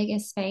in the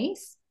biggest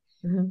space,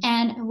 Mm-hmm.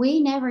 and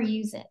we never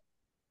use it.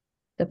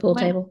 The pool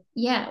When table.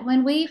 Yeah,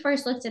 when we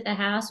first looked at the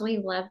house, we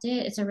loved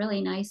it. It's a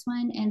really nice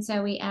one, and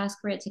so we asked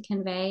for it to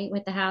convey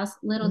with the house.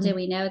 Little did Mm-hmm.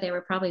 we know they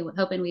were probably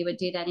hoping we would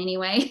do that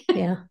anyway.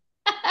 Yeah.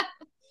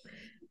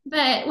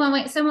 But when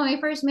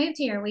we first moved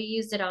here, we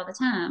used it all the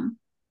time.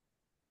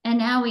 And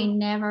now we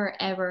never,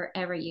 ever,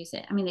 ever use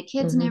it. I mean, the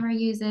kids Mm-hmm. never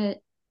use it.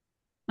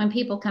 When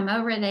people come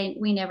over,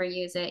 we never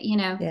use it,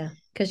 Yeah.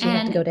 Because you have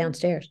to And go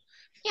downstairs.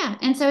 yeah,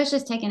 and so it's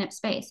just taking up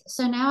space.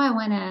 So now I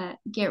want to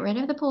get rid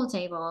of the pool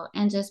table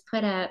and just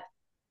put up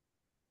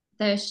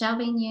those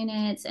shelving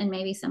units and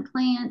maybe some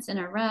plants and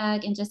a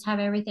rug and just have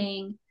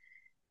everything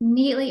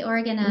neatly Mm-hmm.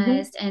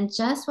 organized and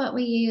just what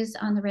we use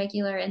on the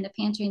regular in the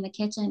pantry and the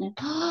kitchen. And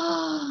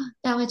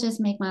that would just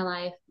make my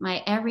life,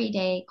 my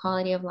everyday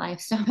quality of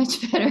life so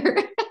much better.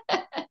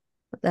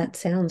 That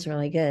sounds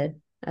really good.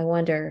 I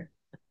wonder,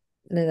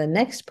 the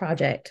next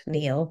project,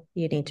 Neil,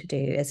 you need to do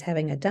is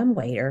having a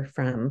dumbwaiter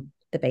from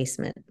the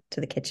basement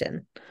to the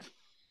kitchen.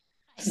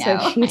 So you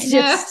I know.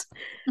 just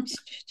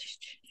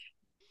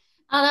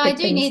Although I get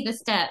do things. need the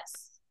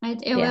steps.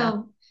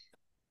 Yeah.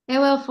 It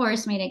will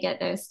force me to get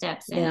those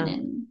steps in Yeah.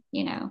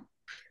 and,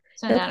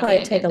 so It'll that'll be probably a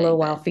take good a thing. little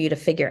while But for you to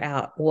figure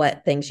out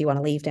what things you want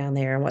to leave down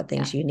there and what yeah.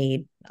 things you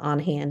need on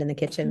hand in the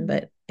kitchen. Mm-hmm.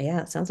 But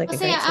yeah, it sounds like Well, a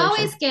see, great I always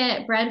solution.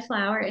 get bread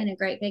flour in a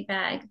great big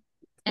bag,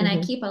 and I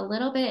Mm-hmm. keep a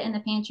little bit in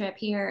the pantry up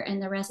here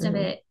and the rest of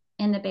Mm-hmm. it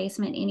in the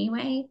basement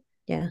anyway.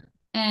 Yeah.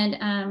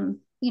 And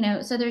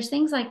so there's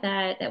things like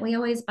that we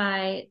always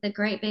buy the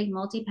great big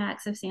multi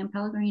packs of San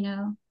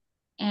Pellegrino,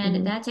 and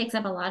Mm-hmm. that takes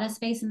up a lot of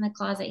space in the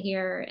closet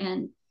here.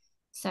 And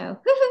so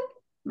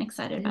I'm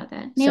excited Yeah. about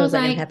that. So is Neil's that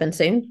going to like, happen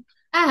soon?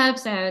 I hope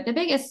so. The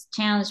biggest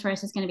challenge for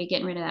us is going to be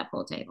getting rid of that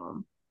pool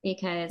table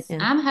because Yeah.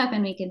 I'm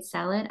hoping we can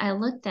sell it. I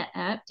looked that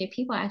up. Do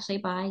people actually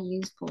buy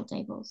used pool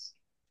tables?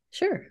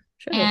 Sure.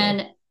 Sure they do.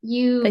 And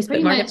you Facebook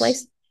pretty much,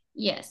 Marketplace.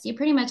 yes, you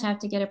pretty much have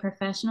to get a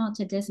professional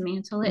to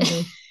dismantle it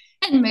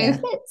Mm-hmm. and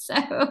move Yeah. it.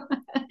 So,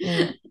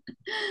 Yeah.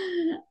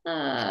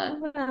 uh,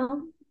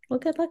 Well,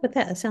 good luck with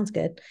that. That sounds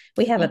good.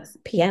 We have a thanks.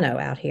 piano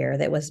out here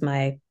that was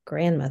my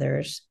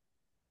grandmother's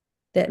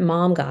that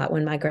mom got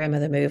when my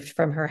grandmother moved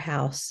from her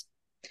house.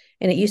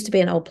 And it used to be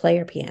an old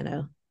player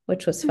piano,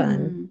 which was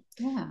fun.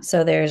 Yeah.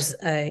 So there's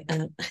I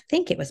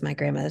think it was my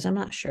grandmother's. I'm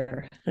not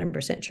sure,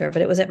 100% sure,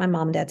 but it was at my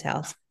mom and dad's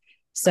house.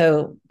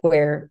 So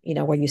where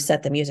you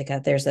set the music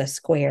up, there's a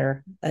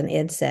square, an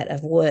inset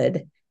of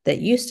wood that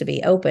used to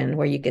be open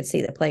where you could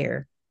see the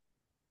player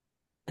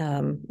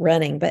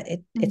running, but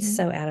it's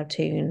so out of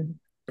tune.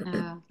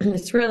 Oh,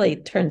 It's really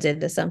turns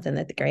into something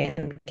that the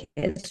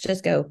grandkids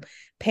just go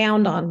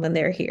pound on when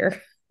they're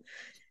here.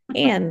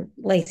 And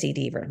Lacey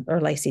Deaver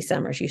or Lacey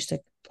Summers used to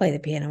play the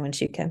piano when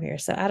she'd come here.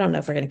 So I don't know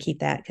if we're going to keep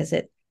that because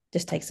it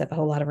just takes up a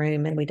whole lot of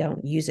room and we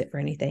don't use it for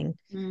anything.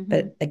 mm-hmm.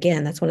 But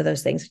again, that's one of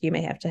those things you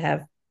may have to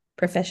have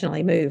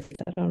professionally moved.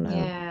 I don't know.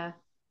 Yeah.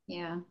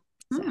 Yeah.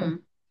 So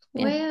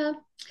yeah.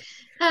 Well,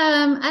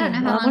 I don't Yeah. know Well,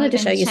 how I long wanted we've to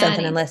show been you something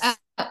chatting. unless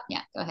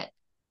Yeah, go ahead.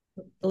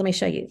 let me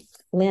show you.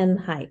 Lynn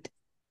Height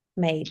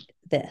made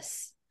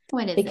this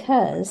What is it?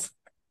 because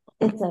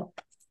it's A called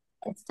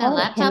a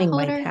laptop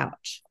Hemingway holder?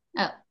 pouch.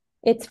 Oh.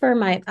 It's for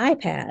my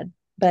iPad,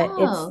 but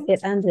Oh.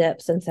 it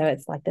unzips, and so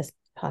it's like this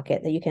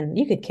pocket that you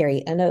could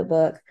carry a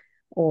notebook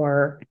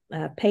or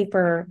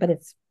paper, but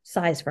it's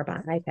size for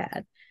my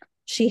iPad.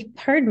 She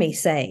heard me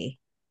say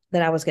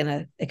that I was going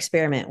to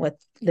experiment with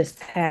this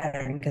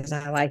pattern because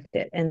I liked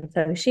it, and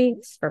so she,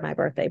 for my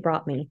birthday,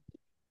 brought me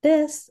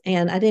this,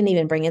 and I didn't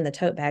even bring in the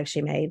tote bag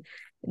she made.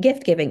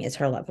 Gift giving is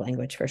her love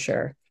language for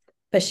sure.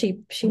 But she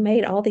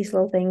made all these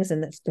little things,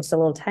 and it's just a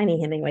little tiny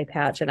Hemingway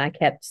pouch, and I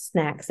kept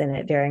snacks in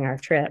it during our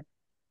trip.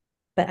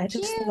 But I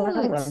just love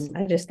Cute. them.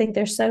 I just think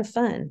they're so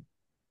fun.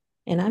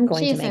 And I'm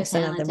going She to is so make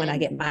some of them when I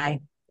talented. get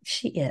my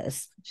she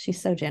is.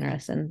 She's so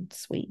generous and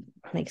sweet.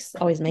 Makes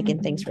always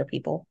making things for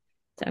people.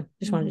 So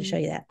just wanted to show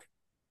you that.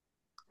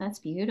 That's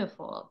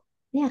beautiful.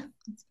 Yeah.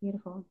 That's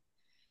beautiful.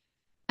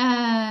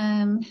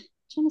 Um,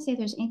 trying to see if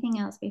there's anything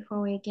else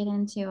before we get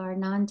into our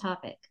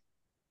non-topic.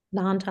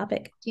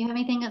 Non-topic. Do you have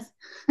anything else?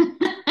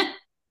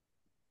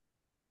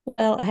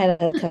 Well, I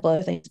had a couple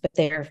of things, but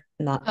they're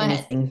not Go ahead.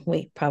 anything.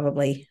 We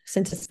probably,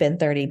 since it's been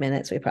 30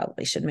 minutes, we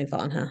probably should move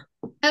on, huh?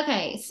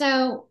 Okay,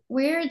 so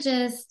we're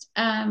just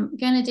going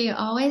to do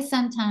always,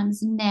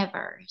 sometimes,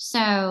 never.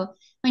 So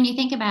when you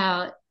think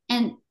about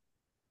and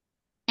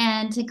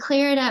to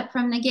clear it up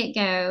from the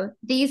get-go,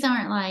 these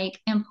aren't like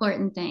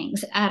important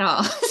things at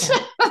all. So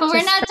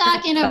we're not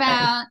talking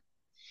about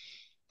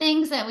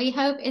things that we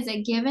hope is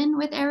a given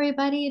with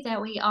everybody,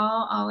 that we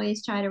all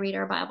always try to read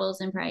our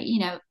Bibles and pray.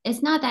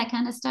 It's not that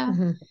kind of stuff.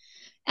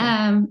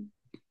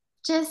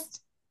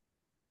 Just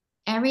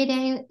every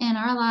day in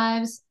our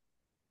lives.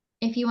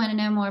 If you want to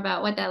know more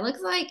about what that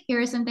looks like,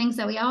 here are some things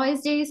that we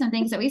always do, some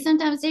things that we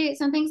sometimes do,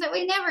 some things that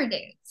we never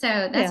do.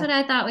 So that's what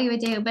I thought we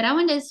would do. But I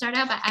wanted to start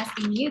out by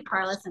asking you,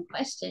 Carla, some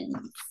questions.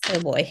 Oh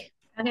boy.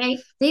 Okay.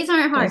 These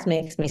aren't hard. Those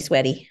makes me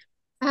sweaty.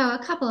 Oh,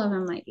 a couple of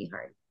them might be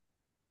hard.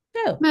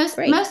 Oh, most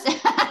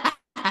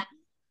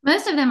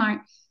of them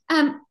aren't.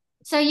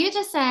 So you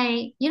just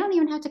say, you don't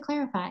even have to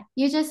clarify.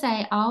 You just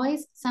say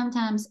always,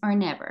 sometimes, or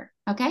never.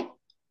 Okay.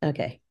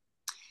 Okay.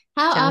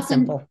 How Sounds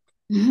often?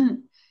 simple.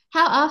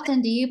 How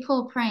often do you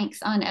pull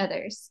pranks on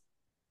others?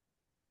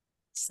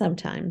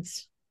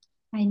 Sometimes.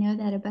 I know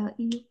that about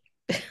you.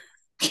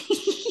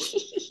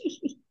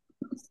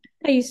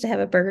 I used to have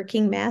a Burger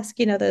King mask,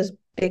 those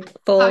big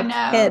full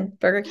head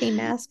Burger King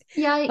mask,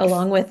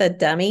 along with a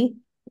dummy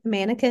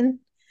mannequin.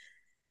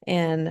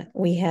 And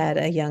we had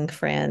a young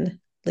friend,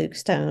 Luke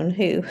Stone,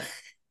 who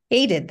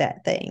hated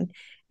that thing.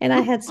 And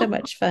I had so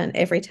much fun.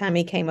 Every time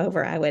he came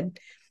over, I would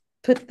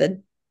put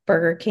the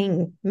Burger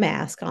King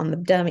mask on the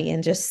dummy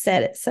and just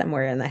set it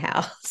somewhere in the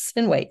house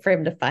and wait for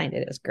him to find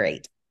it. It was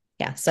great.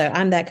 Yeah. So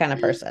I'm that kind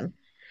of person.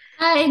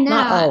 I know.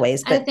 Not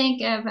always, but I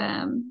think of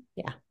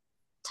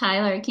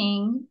Tyler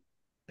King.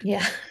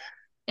 Yeah.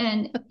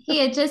 And he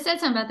had just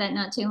said something about that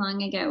not too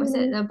long ago. Was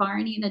it the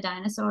Barney the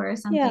dinosaur or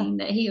something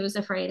that he was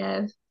afraid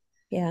of?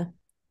 Yeah.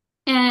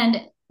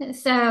 And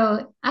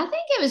so I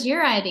think it was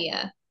your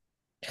idea.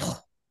 I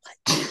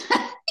think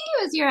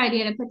it was your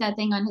idea to put that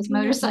thing on his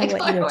motorcycle.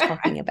 What you were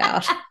talking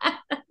about.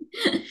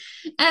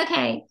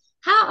 Okay.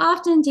 How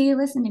often do you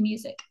listen to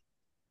music?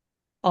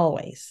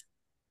 Always.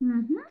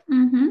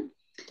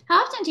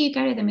 How often do you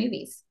go to the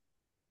movies?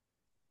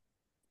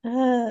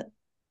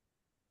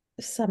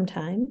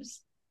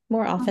 Sometimes.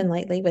 More often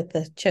lately with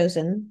The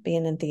Chosen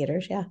being in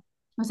theaters. Yeah.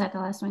 Was that the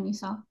last one you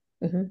saw?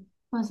 What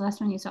was the last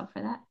one you saw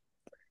for that?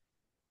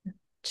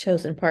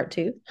 Chosen Part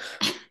 2.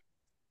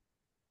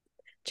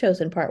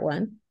 Chosen Part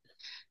 1.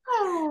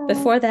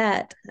 Before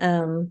that,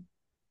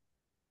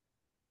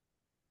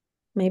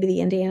 maybe the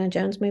Indiana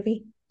Jones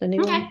movie, the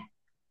new one.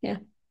 Yeah.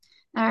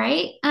 All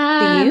right.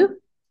 Do you?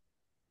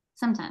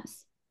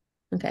 Sometimes.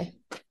 Okay.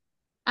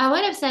 I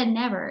would have said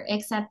never,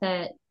 except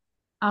that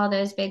all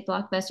those big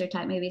blockbuster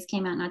type movies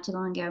came out not too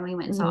long ago, and we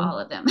went and saw all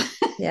of them.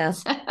 Yeah.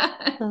 So,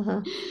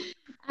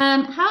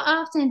 how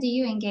often do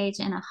you engage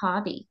in a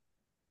hobby?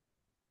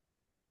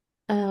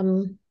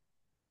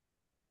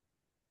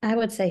 I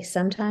would say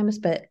sometimes,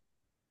 but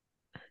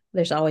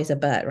there's always a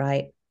but,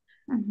 right?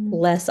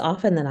 Less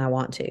often than I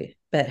want to,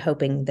 but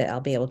hoping that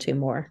I'll be able to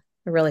more.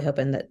 I'm really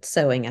hoping that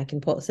sewing I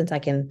can pull, since I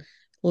can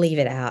leave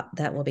it out,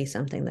 that will be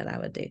something that I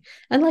would do.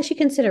 Unless you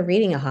consider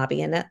reading a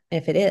hobby, and that,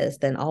 if it is,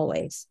 then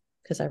always,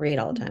 because I read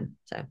all the time.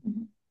 So,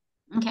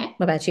 okay.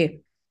 What about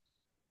you?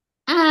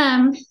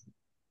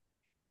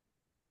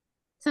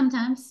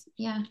 Sometimes,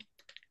 yeah.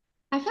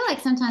 I feel like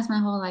sometimes my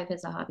whole life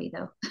is a hobby,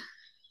 though.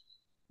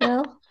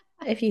 Well,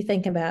 if you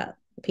think about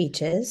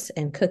peaches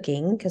and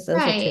cooking, because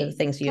those are two of the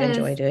things you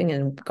enjoy doing,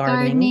 and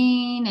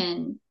gardening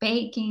and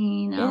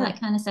baking, all that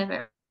kind of stuff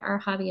are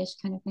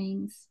hobbyish kind of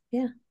things.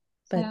 Yeah.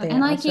 But and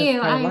like you,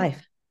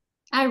 life.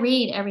 I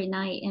read every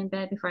night in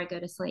bed before I go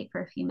to sleep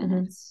for a few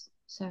minutes.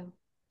 So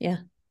yeah.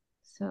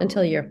 So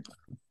until you're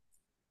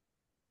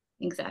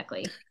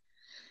exactly.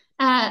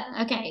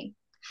 Okay.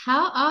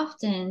 How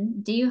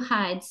often do you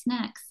hide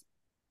snacks?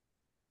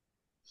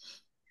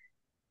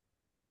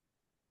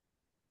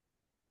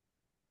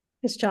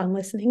 Is John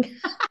listening?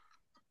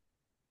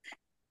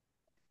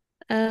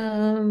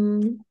 I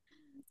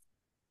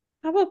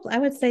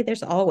would say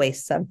there's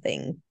always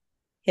something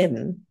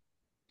hidden.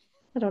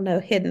 I don't know,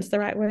 hidden's the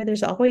right word.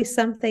 There's always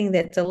something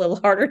that's a little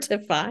harder to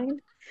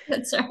find.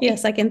 That's right.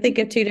 Yes, I can think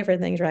of 2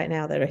 different things right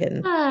now that are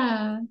hidden.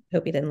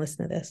 Hope he didn't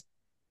listen to this.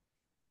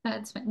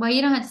 That's fine. Well,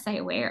 you don't have to say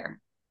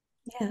where.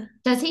 Yeah.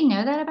 Does he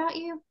know that about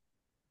you?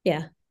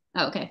 Yeah.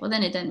 Oh, okay. Well,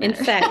 then it doesn't matter.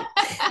 In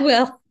fact,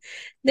 well,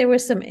 there were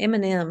some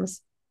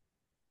M&Ms.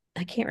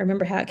 I can't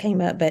remember how it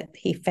came up, but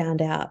he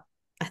found out.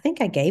 I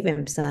think I gave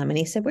him some, and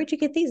he said, "Where'd you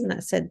get these?" And I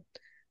said,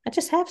 "I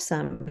just have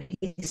some."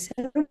 He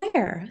said,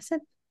 "Where?" I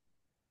said,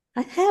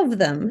 "I have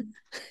them,"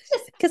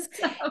 because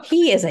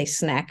he is a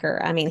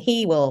snacker. I mean,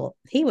 he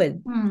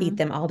would eat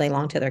them all day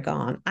long till they're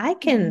gone. I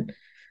can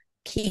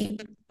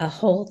keep a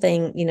whole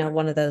thing,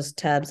 one of those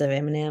tubs of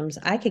M&Ms.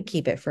 I could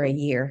keep it for a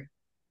year.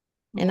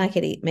 And I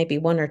could eat maybe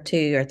one or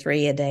two or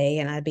three a day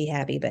and I'd be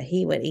happy, but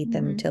he would eat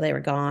them Mm-hmm. until they were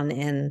gone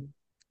in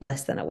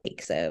less than a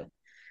week. So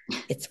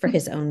it's for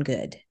his own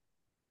good.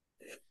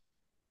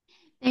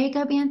 There you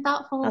go, being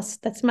thoughtful.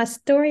 That's my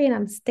story and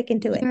I'm sticking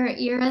to it.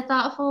 You're a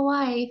thoughtful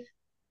wife.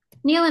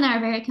 Neil and I are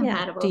very Yeah. Do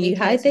compatible you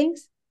hide because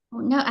things?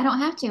 no, I don't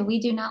have to. We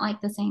do not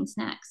like the same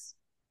snacks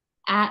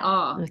at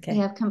all. We Okay.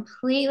 have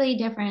completely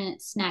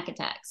different snack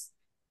attacks.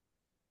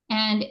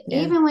 And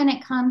Yeah. even when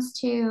it comes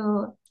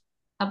to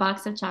a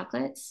box of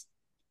chocolates,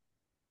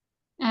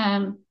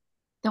 um,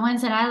 the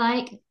ones that I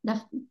like,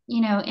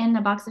 in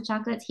the box of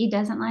chocolates, he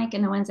doesn't like,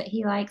 and the ones that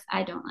he likes,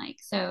 I don't like.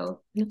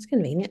 So That's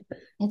convenient.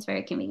 it's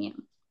very convenient.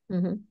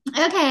 Mm-hmm.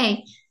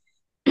 Okay.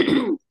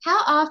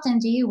 How often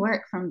do you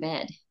work from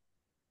bed?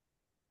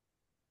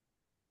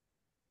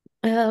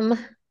 Um,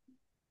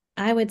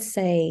 I would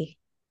say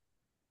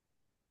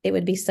it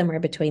would be somewhere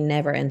between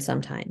never and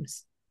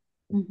sometimes,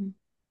 Mm-hmm.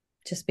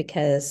 just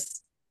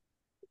because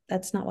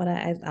that's not what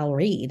I'll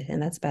read,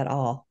 and that's about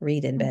all.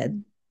 Read in bed.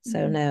 Mm-hmm. So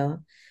Mm-hmm. no,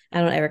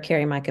 I don't ever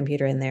carry my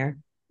computer in there.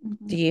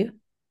 Mm-hmm. Do you?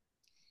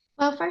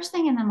 Well, first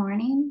thing in the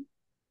morning,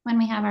 when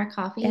we have our Yeah.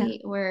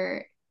 coffee,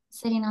 we're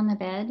sitting on the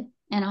bed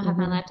and I'll have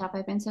my Mm-hmm. laptop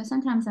open. So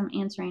sometimes I'm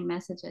answering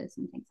messages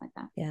and things like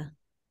that. Yeah.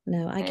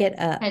 No, I But get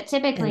up but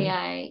typically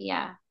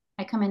and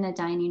I come in the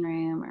dining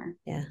room or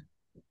yeah.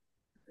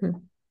 Hmm.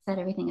 set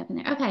everything up in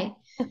there. Okay.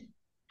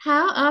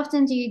 How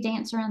often do you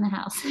dance around the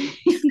house?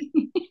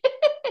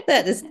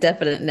 That is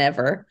definite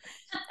never.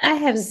 I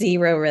have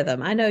zero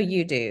rhythm. I know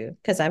you do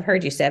because I've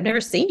heard you say I've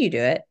never seen you do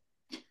it.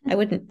 I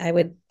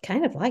would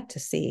kind of like to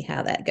see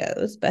how that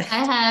goes, but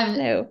I have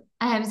no,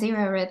 I have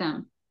zero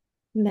rhythm.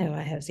 no,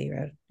 I have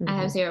 0. I have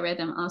Mm-hmm. zero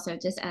rhythm also.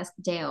 Just ask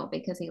Dale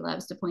because he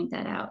loves to point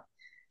that out.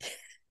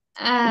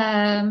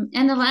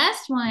 And the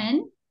last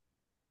one,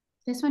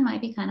 this one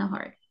might be kind of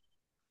hard.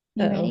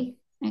 You Oh. ready?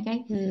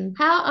 Okay. Mm.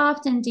 How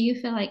often do you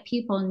feel like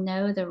people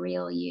know the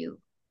real you?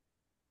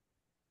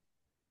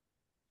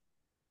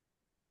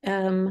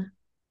 Um,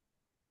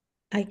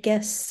 I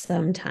guess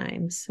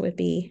sometimes would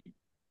be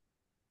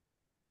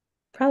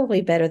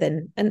probably better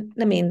than, and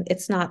I mean,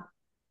 it's not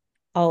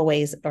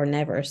always or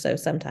never. So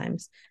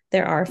sometimes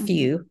there are a Mm-hmm.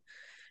 few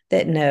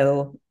that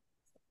know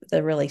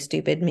the really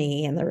stupid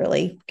me and the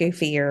really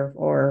goofy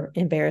or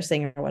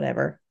embarrassing or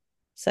whatever.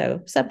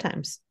 So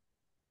sometimes,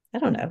 I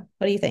don't know.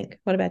 What do you think?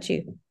 What about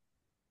you?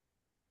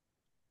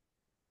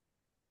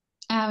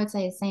 I would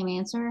say the same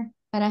answer,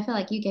 but I feel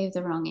like you gave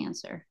the wrong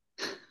answer.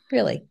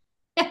 Really?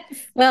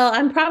 Yes. Well,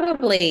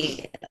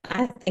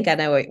 I think I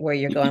know where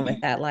you're going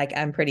with that. Like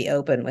I'm pretty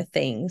open with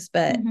things,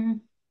 but Mm-hmm.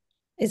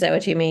 is that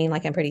what you mean?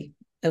 Like I'm pretty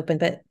open,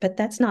 but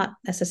that's not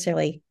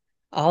necessarily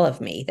all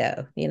of me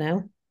though, you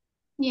know?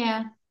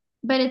 Yeah,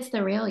 but it's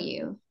the real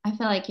you. I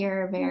feel like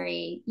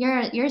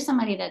you're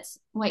somebody that's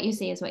what you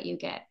see is what you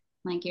get.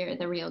 Like you're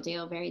the real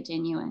deal, very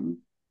genuine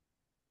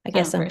I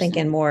kind guess of I'm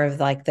thinking person. more of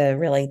like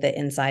the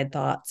inside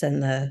thoughts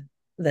and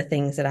the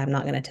things that I'm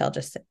not going to tell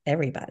just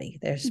everybody.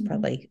 There's Mm-hmm.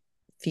 probably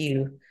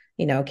few,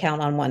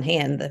 count on one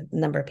hand the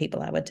number of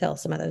people I would tell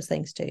some of those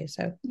things to.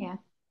 So, Yeah,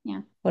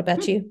 yeah, what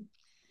about you?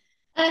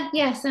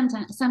 yeah.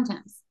 Sometimes,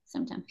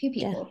 few Yeah,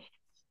 people.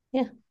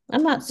 yeah.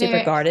 I'm not super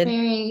Very, guarded.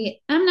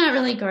 very. I'm not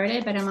really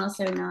guarded, but I'm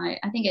also not.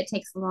 I think it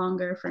takes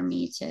longer for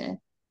me to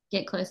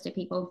get close to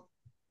people.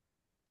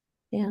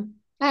 Yeah,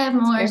 I have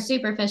that's more fair.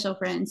 superficial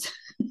friends.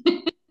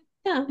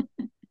 Yeah.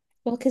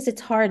 Well, because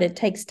it's hard. It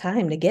takes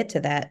time to get to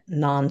that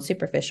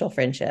non-superficial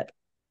friendship,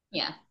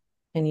 Yeah,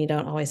 and you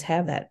don't always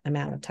have that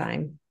amount of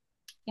time.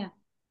 yeah.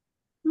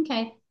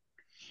 Okay.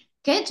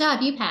 Good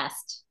job. You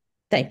passed.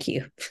 Thank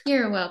you.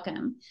 You're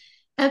welcome.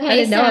 I Okay,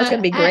 didn't so know I was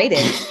going to be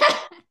graded.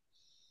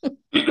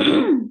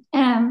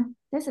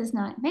 this is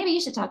not. Maybe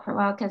you should talk for a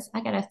while because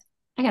I got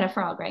a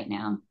frog right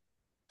now.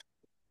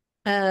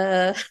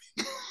 Uh,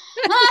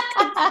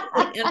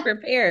 completely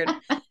unprepared.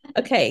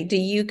 Okay. Do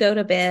you go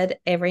to bed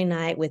every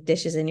night with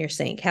dishes in your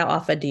sink? How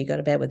often do you go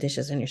to bed with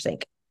dishes in your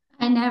sink?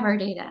 I never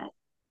do that.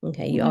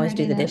 Okay. I You always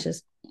never do do the that.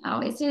 dishes. I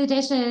always do the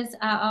dishes.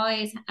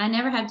 I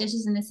never have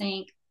dishes in the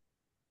sink.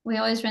 We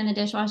always run the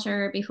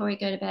dishwasher before we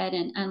go to bed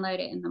and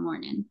unload it in the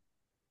morning.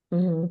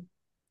 Hmm.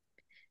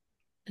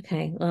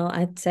 Okay. Well,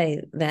 I'd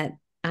say that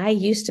I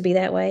used to be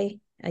that way.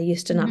 I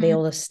used to not be Mm-hmm.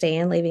 able to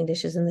stand leaving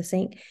dishes in the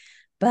sink.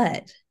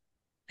 But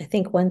I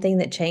think one thing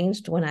that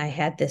changed when I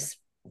had this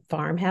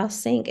farmhouse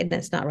sink, and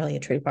it's not really a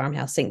true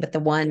farmhouse sink, but the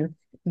one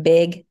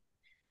big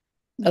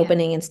Yeah,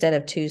 opening instead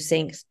of two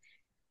sinks,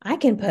 I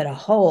can put a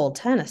whole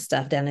ton of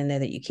stuff down in there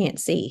that you can't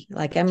see.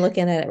 Like I'm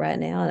looking at it right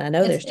now and I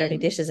know it's there's dirty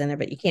big. dishes in there,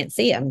 but you can't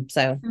see them.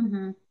 So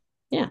Mm-hmm.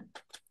 yeah.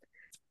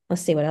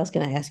 Let's see. What else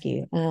can I ask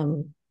you?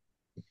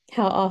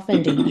 How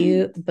often do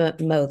you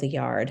mow the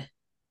yard?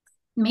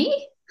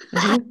 Me?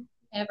 Mm-hmm.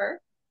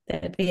 Never.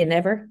 That'd be a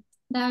never.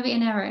 That would be a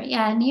never.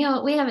 Yeah,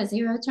 Neil, we have a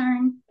zero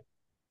turn.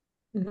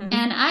 Mm-hmm.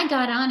 And I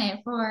got on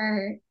it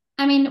for,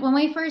 I mean, when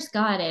we first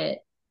got it,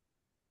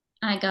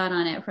 I got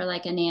on it for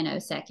like a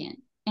nanosecond.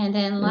 And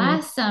then Mm-hmm.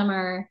 last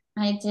summer,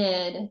 I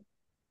did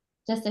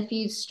just a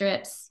few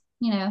strips,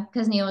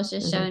 because Neil was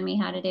just Mm-hmm. showing me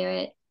how to do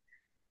it.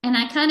 And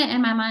I kind of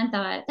in my mind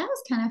thought that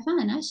was kind of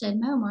fun. I should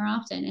mow more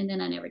often. And then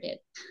I never did.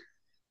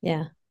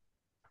 Yeah.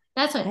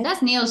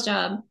 That's Neil's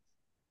job.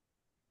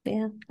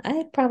 Yeah.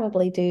 I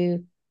probably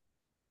do.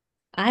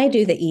 I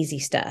do the easy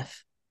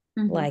stuff,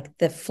 Mm-hmm. like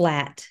the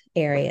flat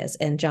areas.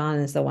 And John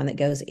is the one that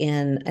goes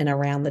in and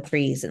around the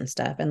trees and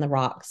stuff and the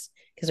rocks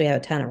because we have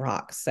a ton of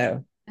rocks.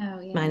 So Oh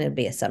yeah. mine would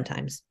be a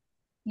sometimes.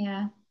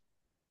 Yeah.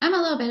 I'm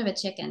a little bit of a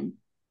chicken.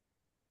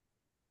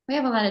 We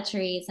have a lot of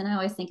trees and I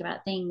always think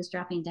about things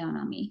dropping down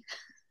on me.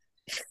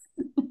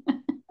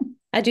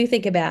 I do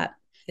think about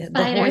the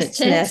Spiders, hornet's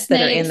ticks, nests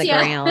that are in snakes. the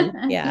Yeah.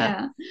 ground.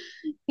 Yeah.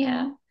 Yeah.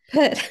 Yeah.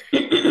 But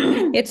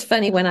it's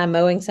funny when I'm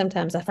mowing,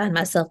 sometimes I find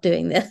myself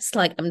doing this,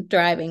 like I'm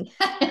driving,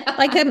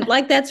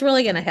 like that's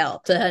really going to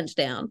help to hunch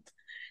down.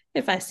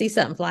 If I see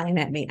something flying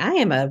at me, I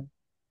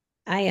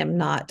am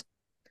not,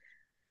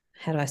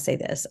 how do I say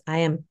this?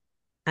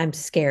 I'm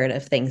scared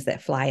of things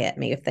that fly at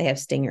me. If they have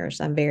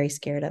stingers, I'm very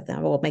scared of them.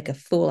 I will make a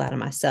fool out of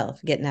myself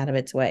getting out of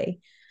its way.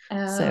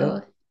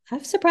 So Oh,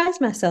 I've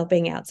surprised myself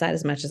being outside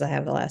as much as I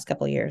have the last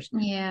couple of years.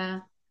 yeah.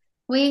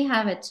 We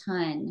have a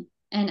ton.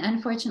 And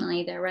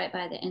unfortunately, they're right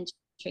by the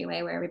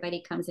entryway where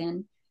everybody comes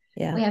in.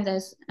 Yeah. We have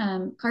those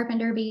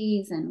carpenter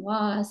bees and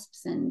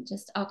wasps and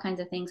just all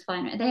kinds of things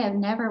flying around. They have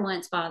never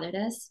once bothered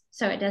us.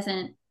 So it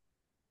doesn't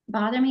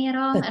bother me at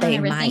all. I But don't they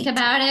ever think might.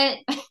 about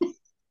it.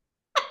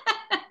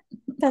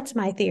 That's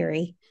my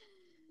theory.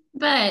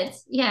 But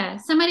yeah,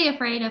 somebody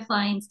afraid of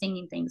flying,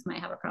 stinging things might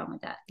have a problem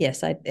with that.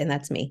 Yes, and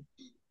that's me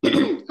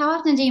How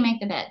often do you make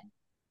the bed?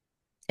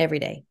 every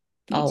day,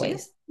 Me too.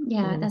 always.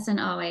 Yeah, Mm. that's an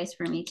always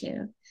for me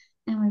too.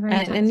 And we've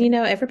already talked You to.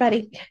 know,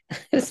 everybody, it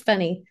was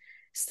funny.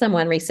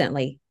 Someone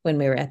recently, when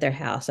we were at their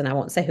house, and I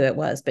won't say who it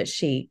was, but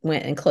she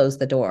went and closed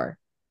the door.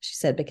 She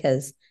said,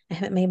 because I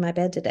haven't made my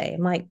bed today.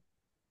 I'm like,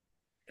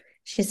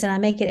 she said, I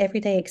make it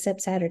every day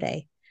except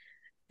Saturday.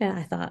 And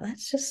I thought,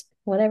 that's just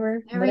Every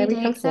whatever you're day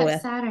comfortable except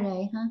with.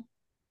 Saturday, huh?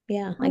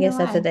 Yeah, I Wonder guess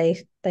that's a why.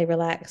 day they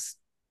relax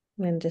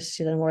and just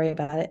she doesn't worry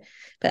about it.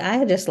 But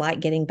I just like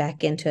getting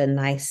back into a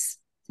nice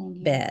Same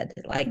here. bed,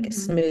 like Mm-hmm.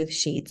 smooth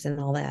sheets and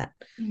all that.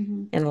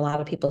 Mm-hmm. And a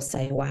lot of people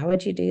say, why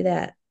would you do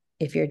that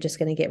if you're just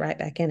going to get right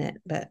back in it?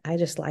 But I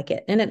just like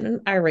it.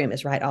 Our room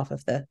is right off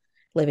of the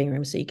living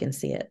room, so you can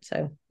see it.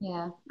 So,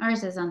 Yeah,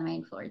 ours is on the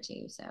main floor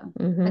too. So,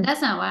 but mm-hmm.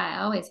 that's not why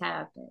I always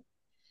have. But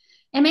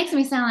it makes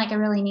me sound like a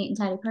really neat and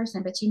tidy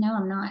person, but you know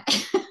I'm not.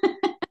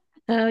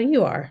 Oh,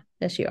 you are.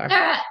 Yes, you are. There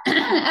are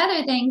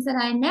other things that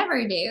I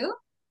never do,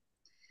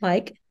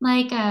 Like,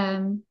 like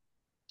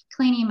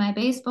cleaning my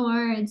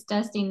baseboards,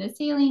 dusting the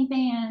ceiling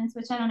fans,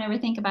 which I don't ever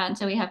think about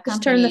until we have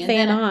just turn the company.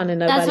 And fan then on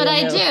and that's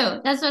nobody what will I know.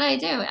 do. That's what I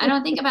do. I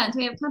don't think about it until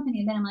we have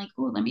company. And then I'm like,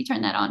 oh, let me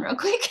turn that on real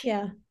quick.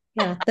 Yeah.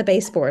 Yeah. The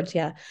baseboards.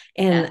 Yeah.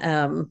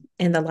 Yeah.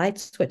 And the light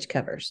switch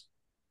covers.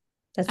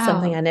 That's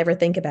something I Oh, never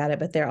think about it,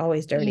 but they're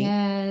always dirty.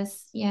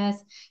 yes, yes.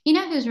 You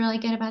know who's really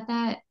good about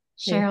that?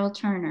 Yeah. Cheryl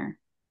Turner.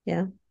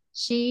 Yeah.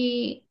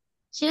 She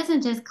she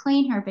doesn't just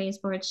clean her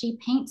baseboards, she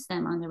paints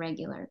them on the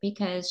regular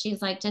because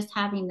she's like just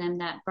having them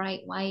that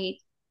bright white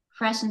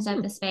freshens up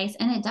Hmm. the space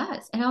and it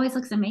does. It always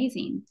looks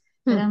amazing.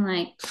 But Hmm. I'm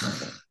like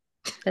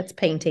That's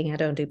painting. I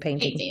don't do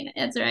painting. painting.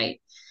 That's right.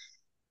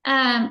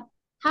 Um,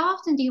 how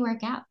often do you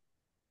work out?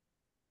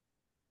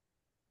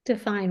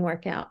 Define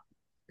workout.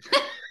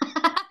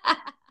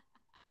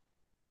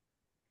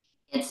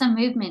 Get some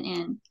movement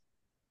in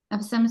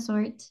of some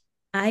sort.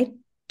 I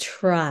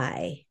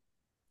try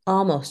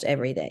almost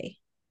every day.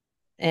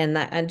 And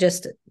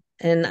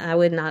and I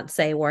would not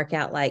say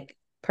workout like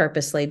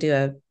purposely do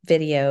a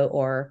video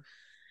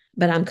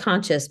but I'm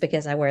conscious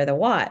because I wear the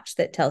watch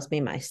that tells me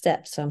my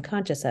steps. So I'm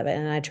conscious of it.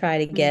 And I try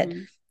to get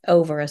Mm-hmm.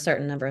 over a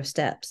certain number of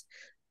steps.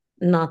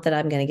 Not that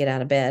I'm going to get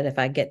out of bed. If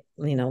I get,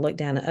 look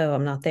down, oh,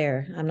 I'm not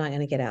there. I'm not going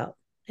to get out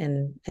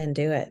and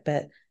do it.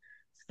 But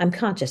I'm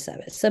conscious of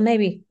it. So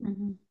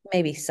Mm-hmm.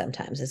 maybe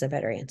sometimes is a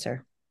better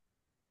answer.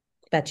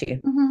 Bet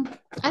you. Mm-hmm.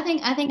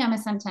 I think I'm a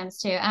sometimes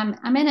too.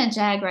 I'm in a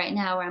jag right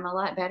now where I'm a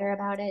lot better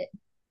about it.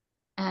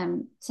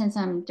 Since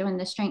I'm doing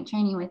the strength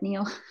training with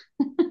Neil.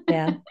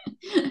 Yeah.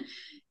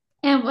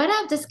 And what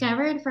I've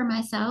discovered for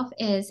myself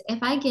is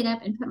if I get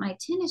up and put my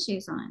tennis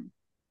shoes on.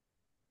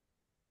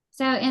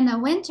 So in the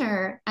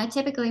winter, I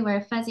typically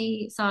wear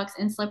fuzzy socks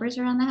and slippers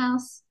around the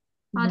house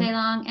all Mm-hmm. day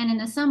long. And in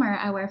the summer,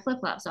 I wear flip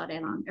flops all day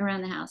long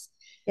around the house.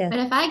 Yeah. But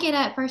if I get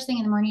up first thing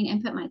in the morning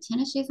and put my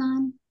tennis shoes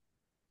on,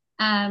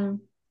 um,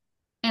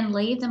 and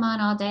leave them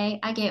on all day,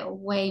 I get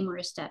way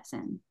more steps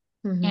in.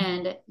 Mm-hmm.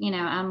 And,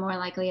 I'm more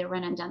likely to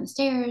run them down the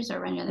stairs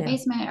or run down the Yeah.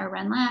 basement or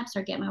run laps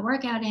or get my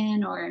workout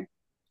in or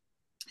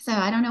so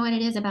I don't know what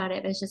it is about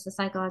it, but it's just a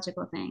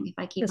psychological thing if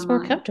I keep It's them more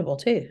on. comfortable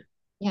too.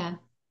 Yeah.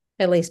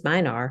 At least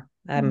mine are.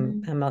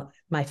 Mm-hmm.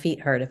 My feet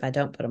hurt if I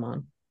don't put them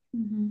on.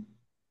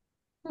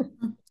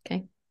 Mm-hmm.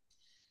 Okay.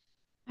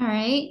 All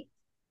right.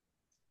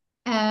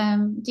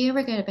 Do you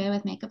ever go to bed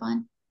with makeup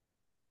on?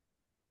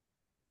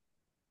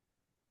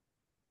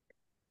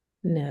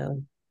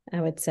 No, I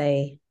would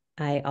say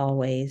I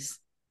always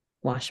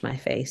wash my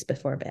face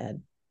before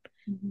bed.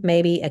 Mm-hmm.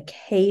 Maybe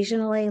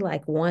occasionally,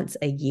 like once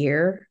a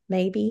year,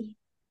 maybe.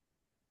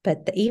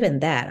 but even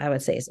that I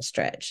would say is a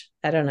stretch.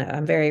 I don't know.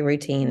 I'm very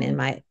routine in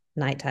my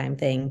nighttime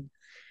thing.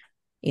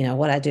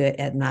 What I do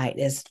at night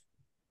is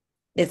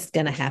it's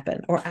going to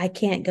happen, or I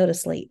can't go to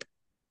sleep.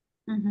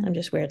 I'm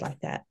just weird like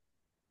that.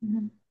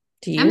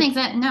 Do you? I'm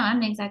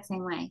the exact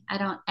same way. I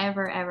don't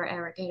ever, ever,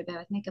 ever go to bed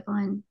with makeup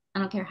on. I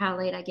don't care how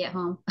late I get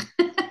home.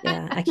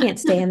 Yeah. I can't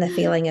stand the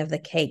feeling of the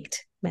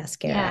caked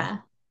mascara. Yeah.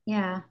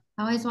 Yeah.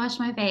 I always wash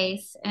my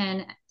face.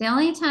 And the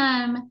only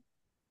time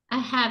I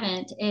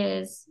haven't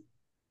is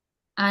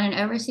on an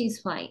overseas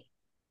flight.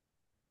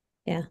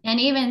 Yeah. And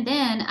even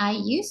then, I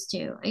used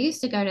to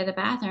go to the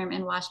bathroom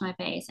and wash my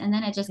face. And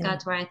then it just got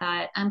to where I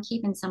thought, I'm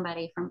keeping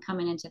somebody from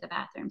coming into the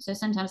bathroom. So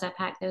sometimes I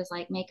pack those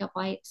like makeup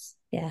wipes.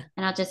 Yeah.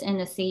 And I'll just in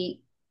the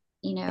seat,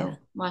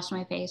 wash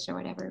my face or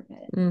whatever.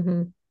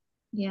 But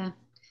yeah,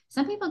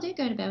 some people do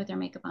go to bed with their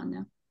makeup on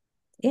though.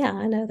 Yeah,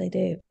 I know they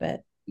do,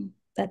 but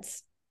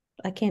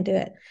I can't do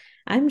it.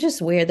 I'm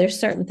just weird. There's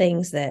certain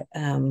things that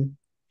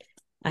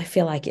I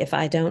feel like if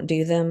I don't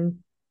do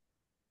them,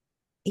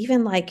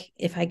 even like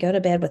if I go to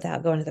bed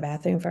without going to the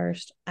bathroom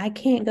first, I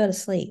can't go to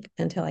sleep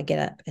until I get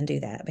up and do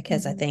that,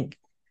 because I think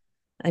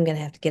I'm going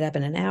to have to get up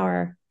in an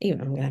hour.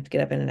 Even I'm going to have to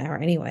get up in an hour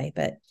anyway,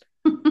 but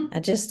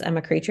I'm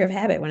a creature of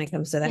habit when it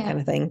comes to that kind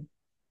of thing.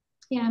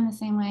 Yeah, I'm the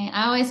same way.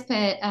 I always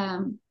put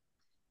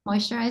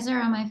moisturizer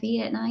on my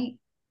feet at night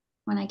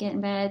when I get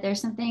in bed.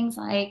 There's some things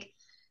like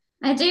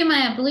I do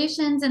my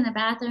ablutions in the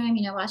bathroom,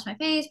 wash my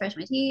face, brush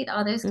my teeth,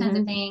 all those kinds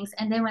of things.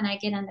 And then when I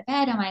get on the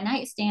bed on my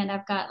nightstand,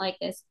 I've got like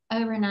this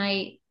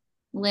overnight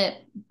lip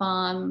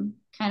balm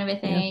kind of a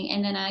thing.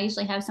 And then I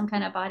usually have some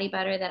kind of body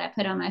butter that I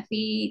put on my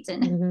feet.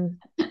 And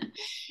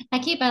I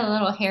keep a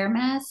little hair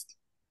mask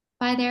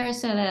by there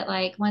so that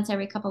like once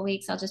every couple of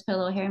weeks, I'll just put a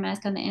little hair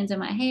mask on the ends of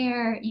my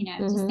hair,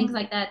 just things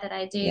like that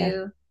I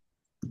do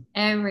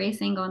every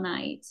single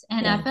night.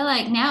 And I feel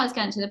like now it's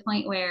gotten to the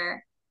point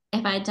where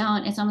if I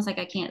don't, it's almost like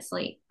I can't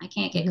sleep. I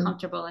can't get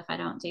comfortable if I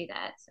don't do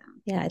that. So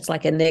yeah, it's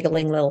like a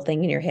niggling little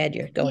thing in your head.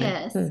 You're going,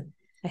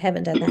 I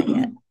haven't done that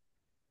yet.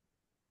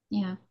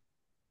 Yeah.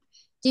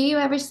 Do you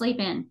ever sleep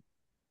in?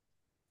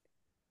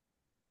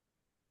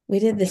 We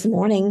did this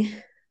morning.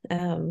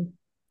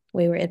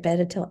 We were at bed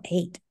until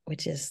 8,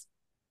 which is,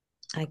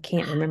 I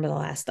can't remember the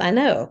last. I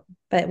know,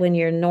 but when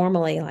you're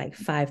normally like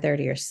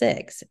 5:30 or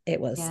 6, it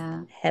was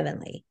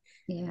heavenly.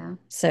 Yeah.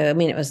 So, I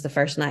mean, it was the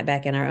first night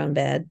back in our own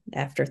bed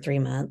after 3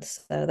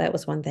 months. So that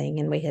was one thing.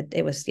 And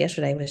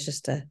yesterday was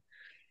just a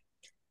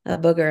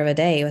booger of a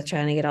day with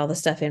trying to get all the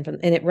stuff in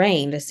and it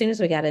rained as soon as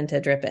we got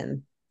into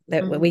Drippin.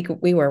 That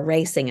we were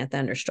racing a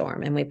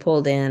thunderstorm, and we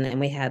pulled in and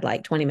we had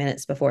like 20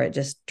 minutes before it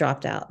just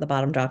dropped out. The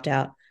bottom dropped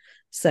out.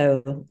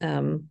 So,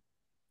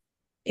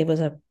 it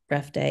was a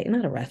rough day,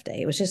 not a rough day.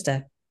 It was just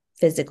a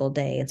physical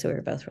day. And so we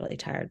were both really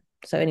tired.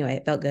 So anyway,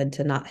 it felt good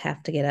to not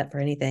have to get up for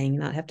anything,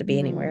 not have to be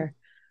anywhere.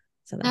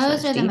 So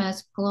those are the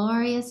most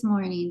glorious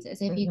mornings,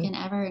 as if you can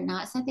ever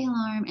not set the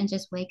alarm and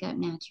just wake up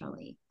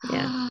naturally.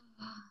 Yeah.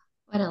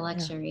 What a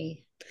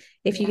luxury.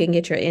 If you can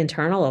get your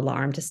internal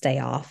alarm to stay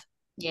off.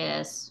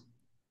 Yes.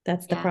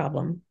 That's the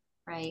problem.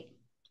 Right.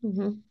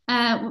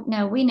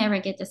 No, we never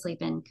get to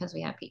sleep in because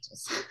we have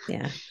Peaches.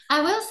 Yeah.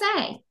 I will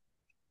say,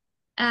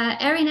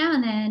 every now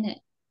and then,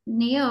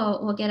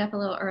 Neil will get up a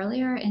little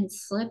earlier and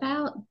slip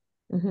out.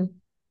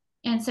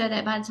 And so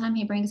that by the time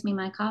he brings me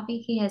my coffee,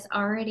 he has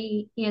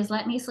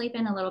let me sleep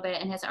in a little bit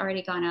and has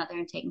already gone out there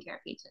and taken care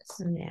of Peaches.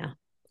 Yeah.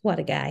 What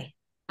a guy.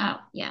 Oh,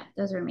 yeah.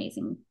 Those are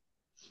amazing.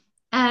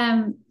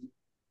 Do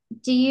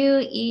you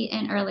eat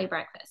an early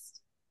breakfast?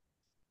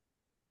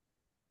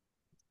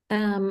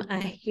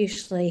 I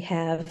usually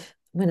have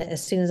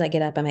as soon as I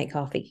get up, I make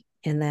coffee,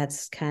 and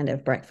that's kind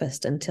of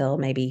breakfast until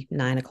maybe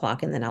 9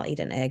 o'clock. And then I'll eat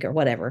an egg or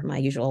whatever my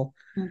usual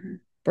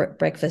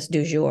breakfast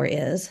du jour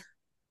is.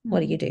 What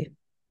do you do?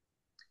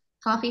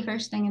 Coffee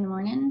first thing in the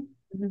morning,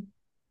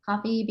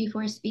 coffee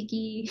before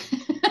speaky,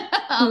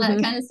 all that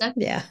kind of stuff.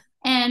 Yeah.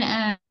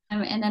 And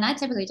then I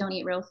typically don't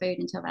eat real food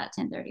until about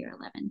 10:30 or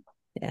 11.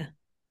 Yeah.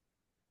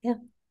 Yeah.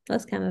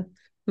 That's kind of,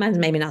 mine's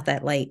maybe not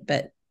that late,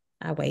 but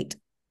I wait.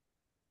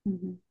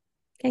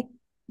 Okay.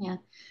 Yeah.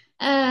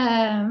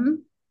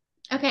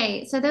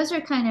 Okay. So those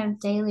are kind of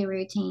daily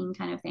routine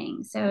kind of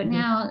things. So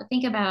now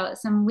think about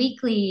some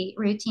weekly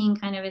routine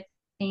kind of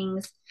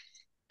things.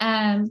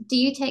 Do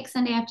you take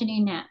Sunday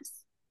afternoon naps?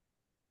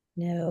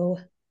 No.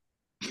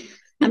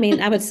 I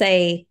mean, I would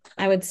say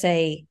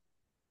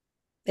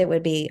it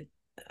would be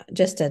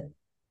just a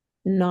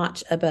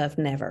notch above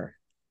never,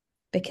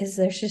 because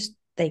there's just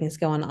things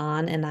going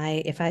on. And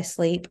if I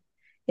sleep,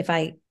 if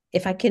I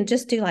can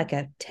just do like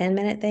a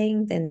 10-minute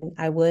thing, then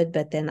I would,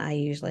 but then I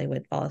usually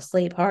would fall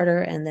asleep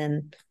harder. And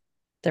then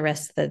the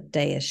rest of the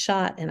day is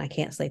shot and I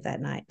can't sleep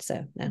that night.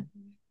 So no.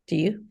 Do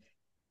you?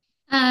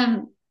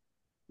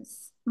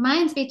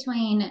 Mine's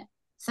between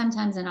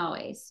sometimes and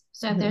always.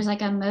 So if there's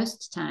like a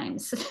most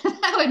times,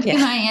 that would be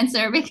my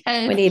answer,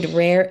 because we need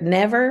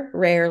never,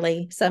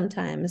 rarely,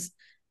 sometimes,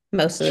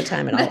 most of the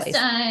time, and always.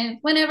 Time,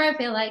 whenever I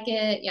feel like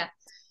it. Yeah.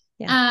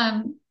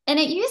 And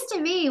it used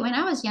to be when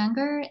I was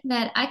younger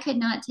that I could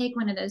not take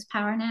one of those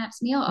power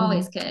naps. Neil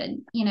always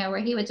could, where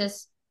he would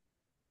just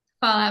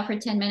fall out for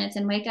 10 minutes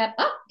and wake up,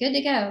 oh, good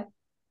to go.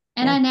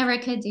 And Yeah. I never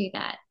could do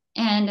that.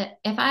 And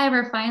if I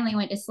ever finally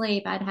went to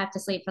sleep, I'd have to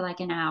sleep for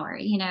like an hour,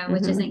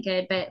 which isn't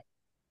good. But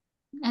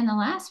in the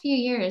last few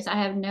years, I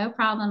have no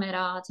problem at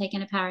all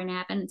taking a power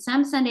nap. And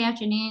some Sunday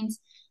afternoons,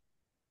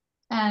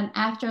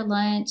 after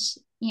lunch,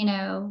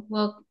 I'll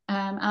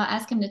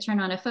ask him to turn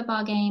on a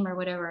football game or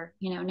whatever.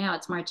 Now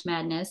it's March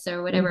Madness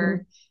or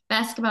whatever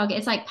basketball game.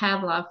 It's like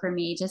Pavlov for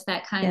me, just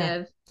that kind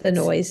of the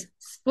noise,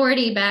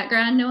 sporty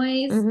background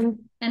noise,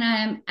 and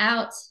I'm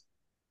out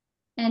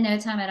in no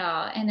time at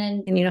all.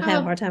 And you don't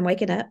have a hard time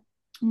waking up?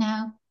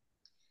 No,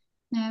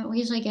 we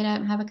usually get up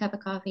and have a cup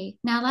of coffee.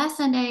 Now, last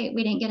Sunday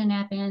we didn't get a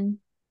nap in,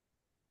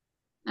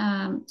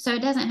 so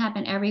it doesn't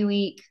happen every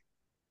week,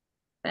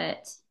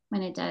 but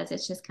when it does,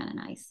 it's just kind of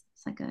nice.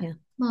 It's like a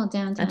little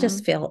downtime.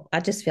 I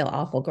just feel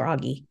awful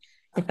groggy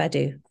if I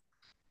do.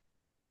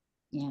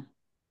 Yeah.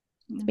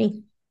 It's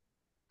me.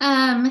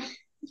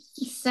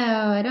 So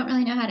I don't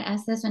really know how to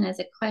ask this one as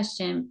a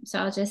question, so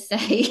I'll just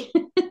say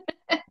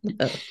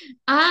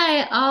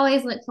I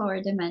always look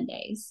forward to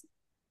Mondays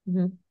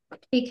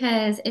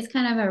because it's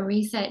kind of a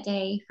reset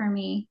day for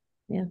me.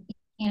 Yeah.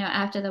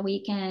 After the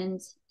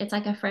weekend, it's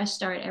like a fresh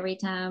start every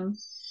time.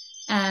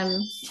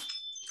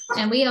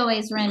 And we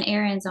always run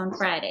errands on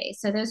Friday.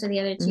 So those are the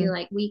other two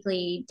like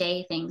weekly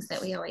day things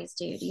that we always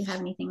do. Do you have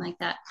anything like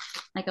that?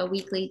 Like a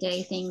weekly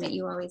day thing that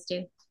you always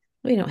do?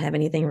 We don't have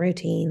anything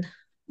routine.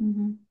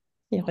 You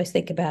always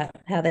think about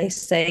how they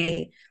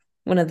say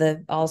one of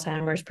the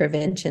Alzheimer's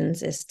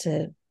preventions is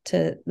to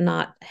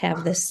not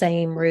have the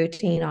same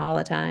routine all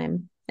the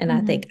time. And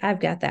I think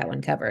I've got that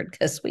one covered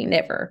because we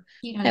never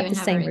have the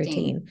same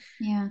routine.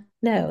 Yeah.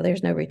 No,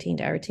 there's no routine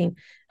to our routine.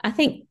 I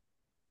think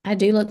I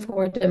do look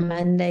forward to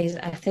Mondays.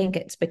 I think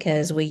it's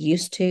because we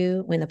used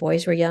to, when the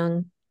boys were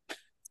young,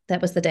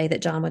 that was the day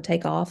that John would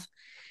take off.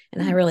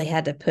 And I really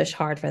had to push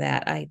hard for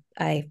that.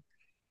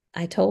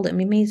 I told him,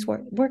 he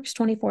works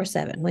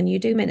 24/7. When you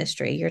do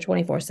ministry, you're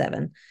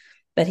 24/7.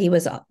 But he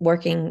was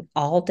working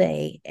all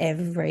day,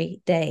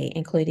 every day,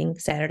 including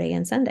Saturday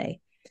and Sunday.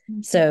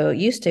 So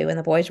used to, when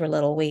the boys were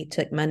little, we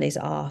took Mondays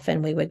off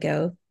and we would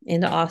go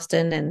into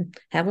Austin and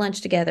have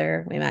lunch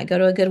together. We might go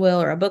to a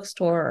Goodwill or a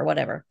bookstore or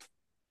whatever.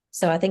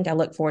 So I think I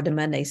look forward to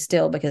Mondays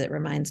still because it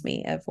reminds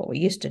me of what we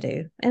used to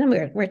do. And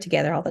we're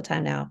together all the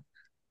time now.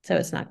 So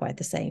it's not quite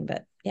the same.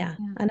 But yeah,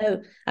 I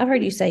know I've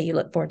heard you say you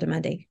look forward to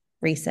Monday,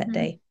 reset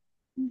day.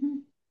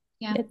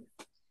 Yeah.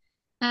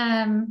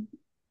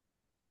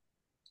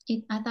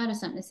 I thought of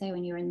something to say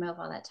when you were in the middle of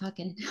all that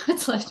talking.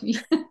 It's left me.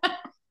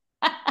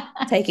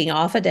 Taking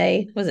off a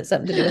day. Was it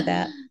something to do with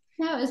that?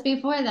 No, it was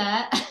before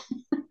that.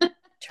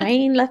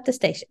 Train left the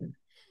station.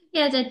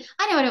 Yeah, it did.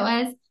 I know what it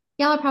was.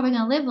 Y'all are probably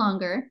going to live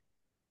longer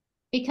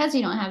because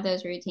you don't have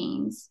those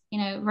routines.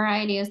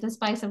 Variety is the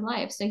spice of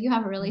life. So you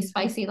have a really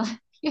spicy life.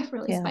 You have a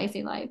really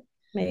spicy life.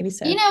 Maybe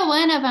so.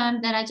 One of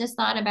them that I just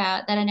thought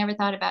about that I never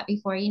thought about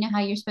before, how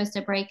you're supposed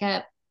to break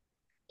up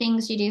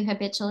things you do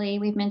habitually.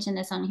 We've mentioned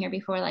this on here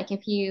before. Like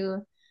if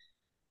you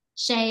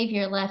shave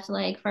your left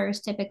leg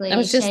first, typically. I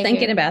was just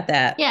thinking about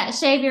that. Yeah,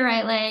 shave your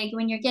right leg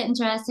when you're getting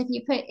dressed. If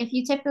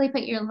you typically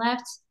put your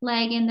left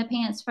leg in the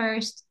pants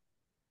first,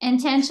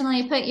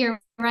 intentionally put your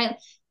right.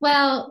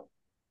 Well,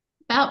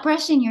 about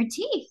brushing your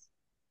teeth.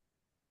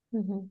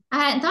 I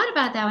hadn't thought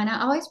about that one.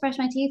 I always brush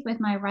my teeth with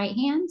my right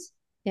hand.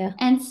 Yeah.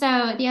 And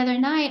so the other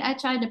night I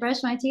tried to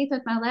brush my teeth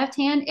with my left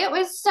hand. It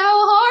was so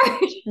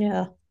hard.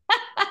 Yeah.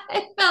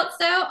 It felt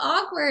so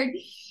awkward.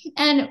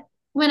 And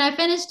when I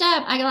finished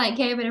up, I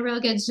gave it a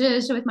real good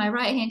zhuzh with my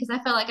right hand because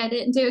I felt like I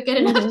didn't do a good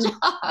enough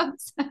job.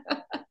 So.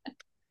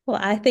 Well,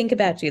 I think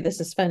about you.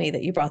 This is funny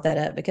that you brought that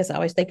up because I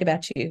always think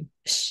about you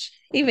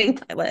shaving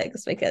my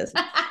legs because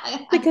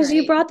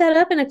you brought that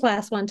up in a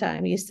class one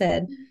time. You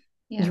said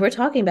you were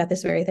talking about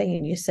this very thing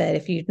and you said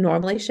if you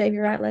normally shave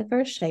your right leg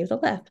first, shave the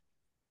left.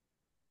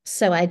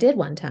 So I did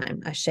one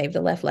time. I shaved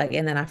the left leg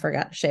and then I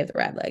forgot to shave the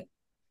right leg.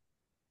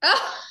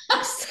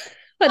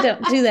 I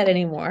don't do that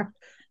anymore.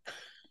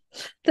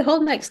 The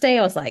whole next day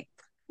I was like,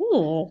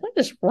 "Ooh, what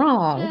is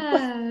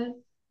wrong?"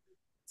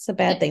 It's a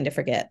bad thing to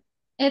forget.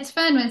 It's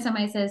fun when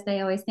somebody says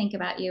they always think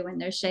about you when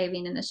they're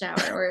shaving in the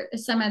shower or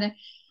some other.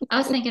 I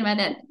was thinking about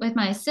that with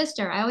my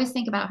sister. I always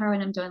think about her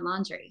when I'm doing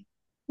laundry.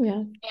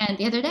 Yeah. And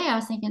the other day I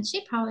was thinking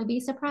she'd probably be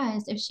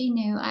surprised if she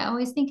knew I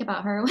always think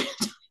about her.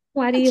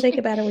 Why do you think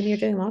about it when you're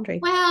doing laundry?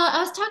 Well, I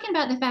was talking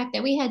about the fact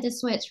that we had to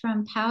switch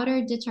from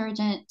powdered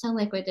detergent to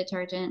liquid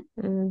detergent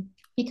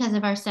because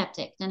of our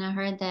septic. And I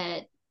heard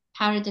that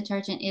powdered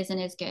detergent isn't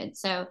as good.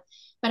 So,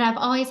 but I've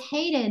always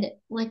hated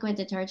liquid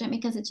detergent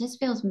because it just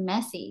feels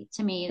messy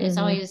to me. It's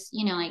always,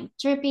 like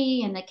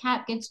drippy and the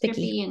cap gets sticky.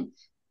 drippy.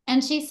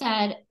 And she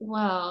said,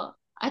 well,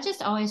 I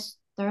just always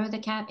throw the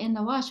cap in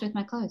the wash with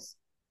my clothes.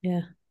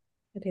 Yeah.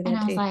 I do that and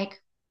I was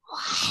like,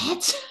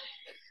 what?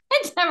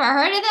 I'd never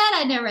heard of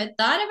that. I never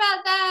thought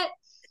about that.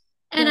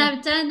 And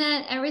I've done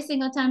that every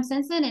single time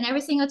since then. And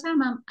every single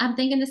time I'm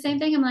thinking the same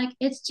thing. I'm like,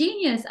 it's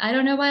genius. I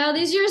don't know why all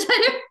these years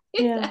I never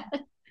did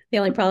that. The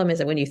only problem is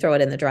that when you throw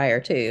it in the dryer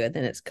too, and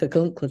then it's the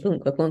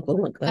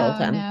whole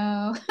time.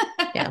 No.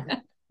 Yeah.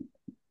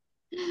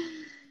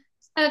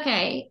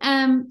 Okay.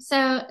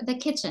 So the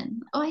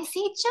kitchen. Oh, I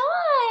see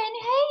John.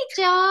 Hey, What's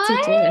he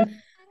John.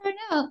 doing? I don't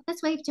know.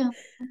 Let's wave to him.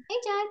 Hey,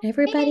 John. Hey,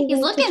 Everybody he's wave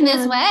to looking this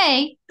John.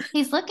 way.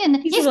 He's looking.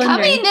 He's He's coming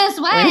wondering, this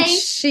when's way.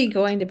 she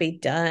going to be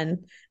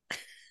done?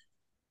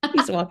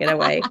 He's walking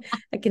away.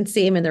 I can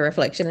see him in the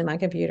reflection in my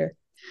computer.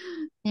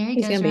 There he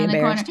He's goes going to be around the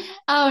corner. embarrassed.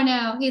 Oh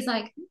no, he's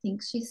like, I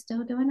think she's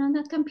still doing on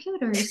the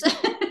computers.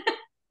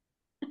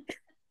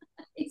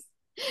 he's,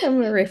 I'm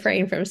going to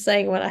refrain from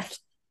saying what I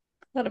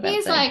thought about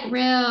he's saying. like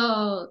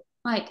real,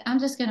 like, I'm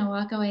just gonna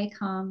walk away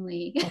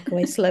calmly. Walk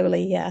away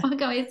slowly. Yeah.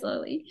 Walk away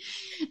slowly.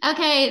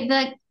 Okay,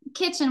 the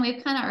kitchen,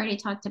 we've kind of already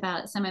talked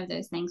about some of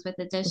those things with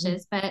the Mhm.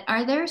 dishes, but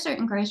are there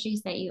certain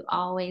groceries that you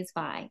always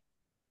buy?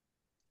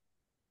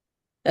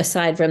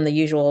 Aside from the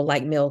usual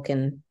like milk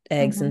and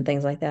eggs and Mm-hmm.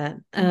 things like that.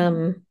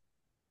 Mm-hmm.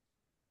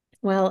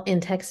 Well, in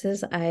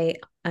Texas,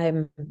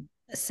 I'm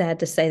sad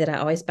to say that I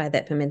always buy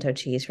that pimento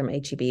cheese from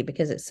HEB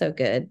because it's so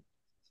good.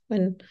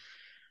 When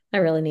I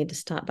really need to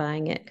stop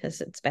buying it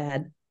because it's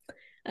bad.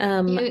 Do you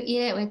Um,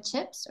 eat it with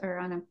chips or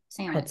on a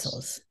sandwich?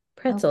 pretzels. Oh,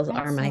 Pretzels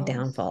are my pretzels.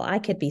 downfall. I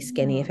could be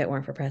skinny if Oh, it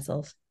weren't for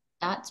pretzels.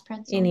 Dots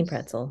Any pretzels.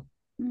 pretzel.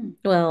 Mm.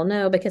 Well,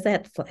 no, because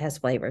that has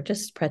flavor.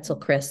 Just pretzel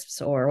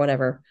crisps or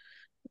whatever,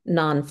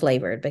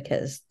 non-flavored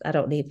because I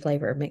don't need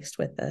flavor mixed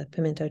with the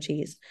pimento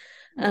cheese.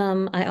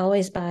 I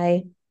always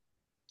buy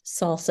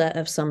salsa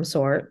of some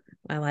sort.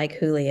 I like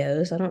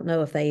Julio's. I don't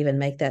know if they even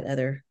make that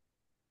other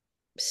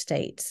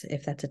states,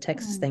 if that's a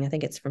Texas Mm. thing. I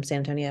think it's from San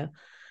Antonio.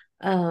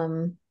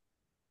 Um,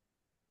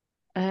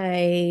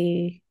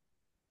 I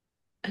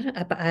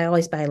I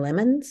always buy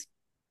lemons.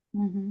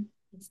 Mm-hmm.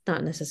 It's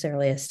not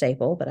necessarily a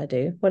staple, but I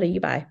do. What do you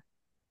buy?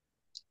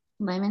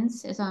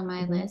 Lemons is on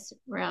my Mm-hmm. list.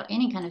 Well,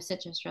 any kind of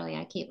citrus, really.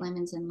 I keep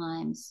lemons and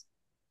limes.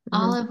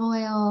 Mm-hmm. Olive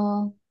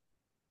oil,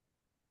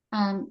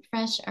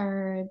 fresh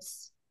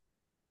herbs.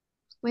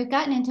 We've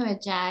gotten into a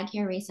jag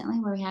here recently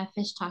where we have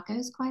fish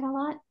tacos quite a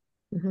lot.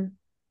 Mm-hmm.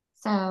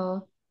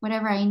 So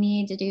whatever I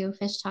need to do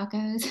fish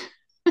tacos,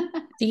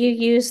 Do you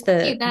use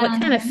keep that what on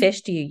kind of hand.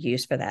 fish do you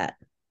use for that?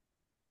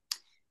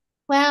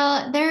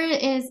 Well, there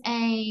is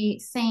a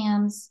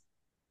Sam's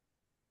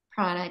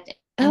product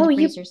in Oh, the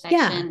you, freezer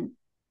yeah, section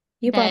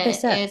you brought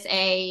this that up.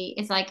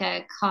 it's like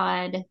a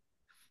cod.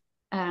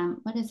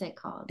 What is it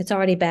called? It's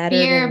already battered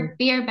and,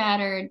 Beer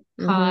battered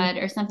mm-hmm. cod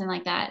or something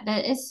like that.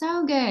 That is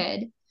so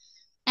good.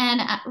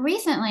 And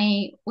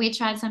recently we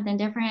tried something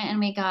different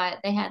and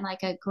they had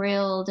like a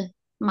grilled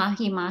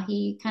mahi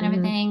mahi kind of a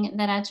Mm-hmm. thing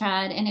that I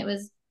tried and it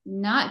was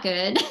not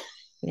good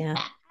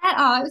Yeah, at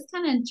all. It was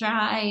kind of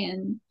dry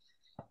and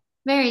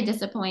very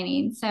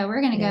disappointing. So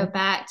we're going to go yeah.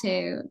 back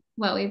to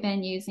what we've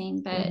been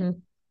using, but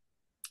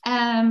Mm-hmm.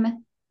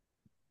 um,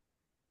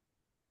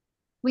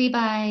 we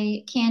buy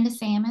canned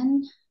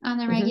salmon on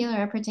the Mm-hmm.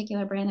 regular, a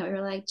particular brand that we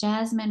were like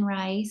Jasmine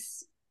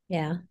rice,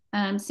 Yeah.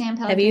 San Have you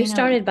Pellegrino.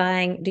 started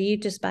buying, do you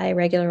just buy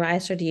regular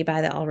rice or do you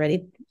buy the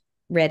already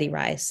ready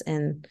rice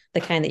and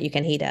the kind that you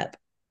can heat up?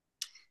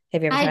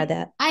 Have you ever tried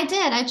that? I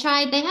did. I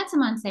tried. They had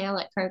some on sale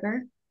at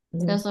Kroger,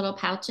 Mm-hmm. those little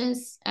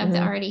pouches of the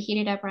Mm-hmm. already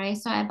heated up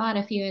rice. So I bought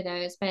a few of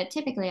those, but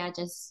typically I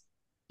just,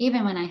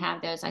 even when I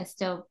have those, I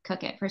still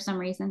cook it for some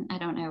reason. I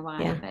don't know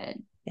why, Yeah. but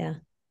Yeah.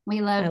 we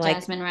I love like,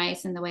 jasmine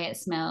rice and the way it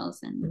smells.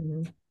 And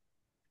mm-hmm.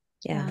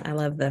 Yeah, yeah. I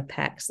love the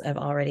packs of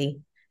already.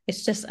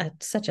 It's just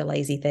such a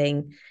lazy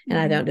thing. And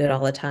I don't Mm-hmm. do it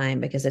all the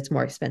time because it's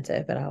more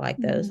expensive, but I like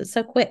those. Mm-hmm. It's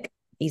so quick,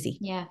 easy.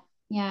 Yeah.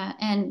 Yeah.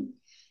 And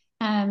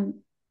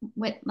um,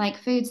 with like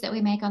foods that we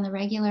make on the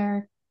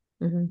regular,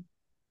 Mm-hmm.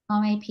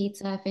 homemade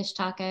pizza, fish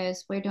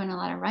tacos, we're doing a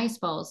lot of rice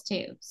bowls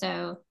too.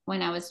 So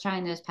when I was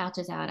trying those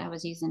pouches out, I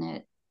was using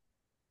it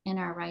in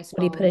our rice What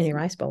do you put in bowls. your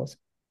rice bowls?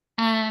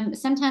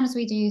 Sometimes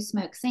we do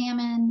smoked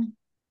salmon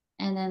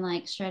and then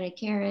like shredded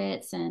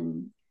carrots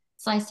and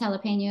sliced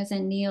jalapenos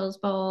in Neil's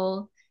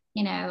bowl.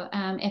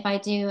 If I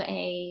do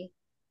a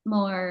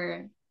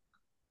more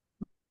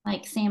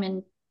like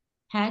salmon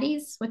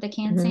patties with the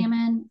canned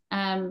Mm-hmm.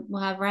 salmon,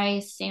 we'll have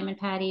rice, salmon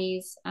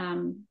patties,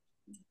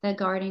 the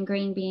garden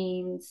green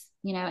beans,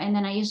 and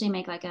then I usually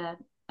make like a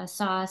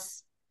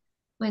sauce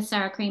with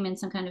sour cream and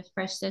some kind of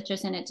fresh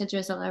citrus in it to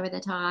drizzle over the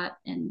top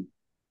and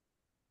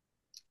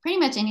pretty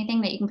much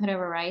anything that you can put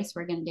over rice,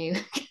 we're going to do.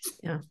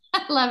 Yeah.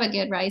 I love a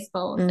good rice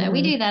bowl. So we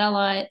Mm-hmm. do that a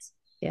lot.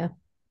 Yeah.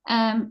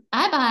 I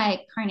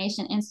buy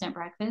Carnation instant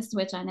breakfast,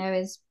 which I know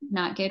is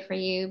not good for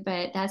you,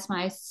 but that's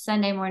my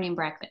Sunday morning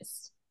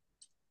breakfast.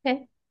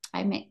 Okay.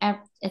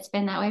 It's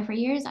been that way for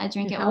years. I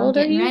drink And it how while I'm old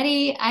are getting you?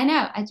 ready. I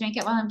know I drink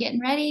it while I'm getting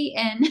ready,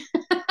 and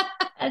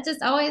I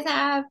just always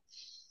have.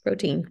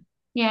 Protein.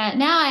 Yeah,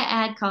 now I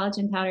add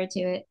collagen powder to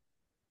it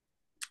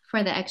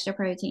for the extra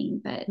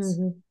protein, but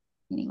Mm-hmm.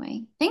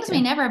 anyway, things we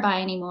Yeah. never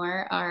buy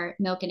anymore are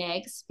milk and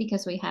eggs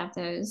because we have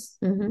those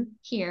Mm-hmm.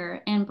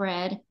 here and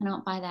bread. I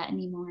don't buy that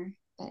anymore.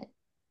 But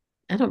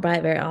I don't buy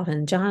it very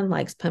often. John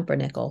likes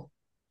pumpernickel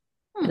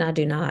and hmm. I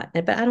do not,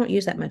 but I don't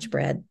use that much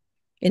bread.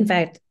 In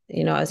fact,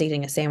 I was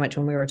eating a sandwich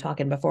when we were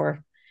talking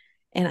before,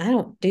 and I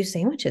don't do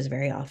sandwiches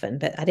very often,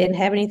 but I didn't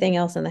have anything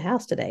else in the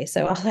house today.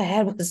 So all I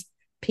had was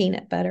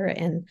peanut butter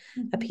and a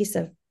Mm-hmm. piece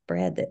of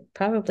bread that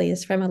probably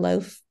is from a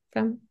loaf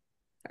from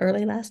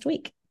early last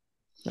week.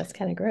 That's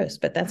kind of gross,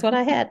 but that's what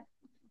I had.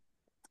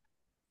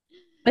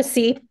 But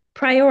see,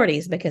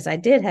 priorities, because I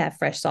did have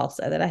fresh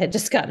salsa that I had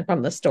just gotten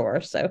from the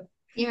store. So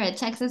you're a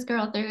Texas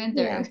girl through and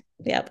through. Yeah.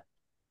 Yep.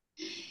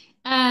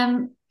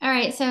 All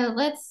right, so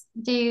let's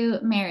do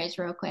marriage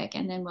real quick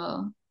and then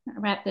we'll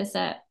wrap this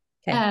up.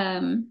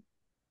 Okay.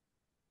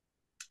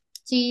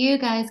 Do you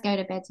guys go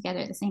to bed together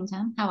at the same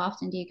time? How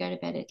often do you go to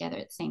bed together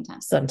at the same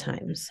time?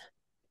 Sometimes.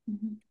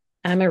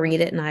 I'm a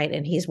read at night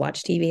and he's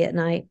watch TV at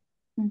night.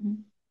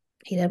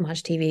 He doesn't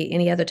watch TV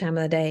any other time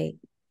of the day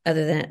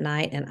other than at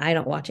night, and I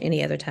don't watch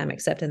any other time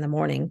except in the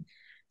morning.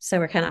 So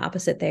we're kind of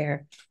opposite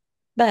there.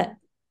 But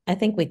I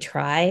think we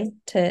try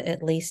to,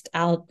 at least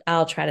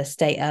I'll try to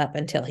stay up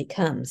until he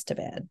comes to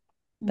bed.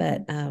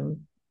 But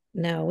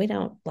no, we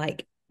don't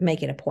like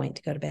make it a point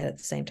to go to bed at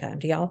the same time.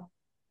 Do y'all?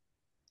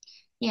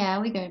 Yeah,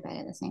 we go to bed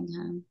at the same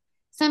time.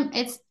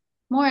 It's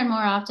more and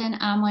more often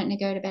I'm wanting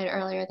to go to bed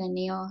earlier than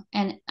Neil.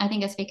 And I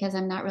think it's because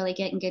I'm not really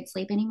getting good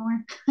sleep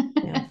anymore.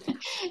 Yeah.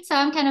 So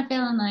I'm kind of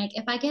feeling like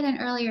if I get an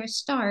earlier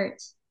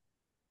start,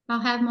 I'll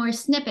have more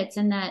snippets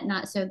in that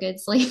not so good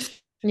sleep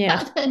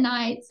throughout the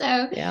night.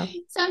 So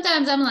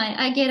sometimes I'm like,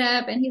 I get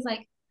up and he's like,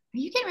 are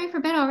you getting ready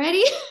for bed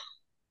already?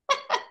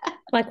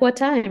 Like what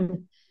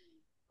time?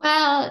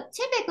 Well,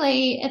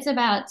 typically it's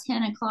about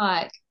 10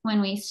 o'clock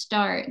when we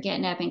start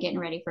getting up and getting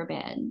ready for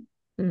bed.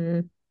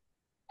 10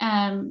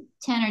 or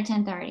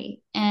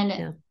 10:30.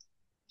 And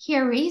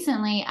here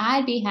recently,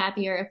 I'd be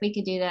happier if we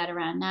could do that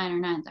around 9 or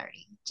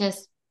 9:30,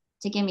 just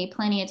to give me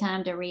plenty of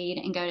time to read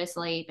and go to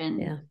sleep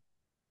and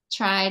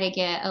try to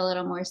get a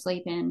little more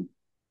sleep in.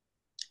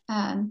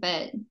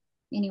 But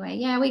anyway,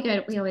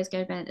 we always go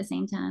to bed at the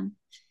same time.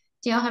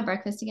 Do y'all have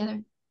breakfast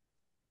together?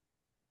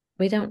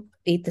 We don't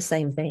eat the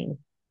same thing.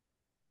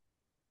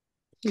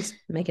 He's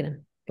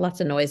making lots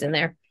of noise in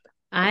there.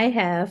 I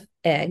have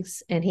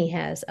eggs and he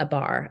has a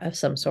bar of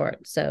some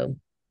sort. So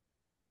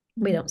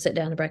we don't sit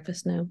down to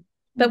breakfast, no.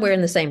 But we're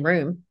in the same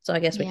room. So I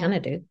guess we kind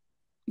of do.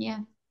 Yeah,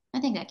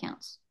 I think that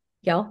counts.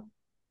 Y'all?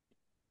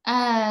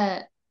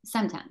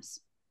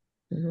 Sometimes.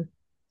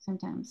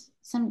 Sometimes.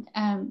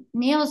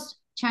 Neil's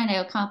trying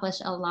to accomplish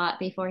a lot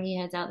before he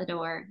heads out the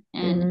door.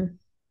 And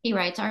he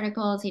writes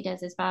articles, he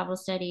does his Bible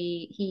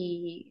study,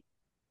 he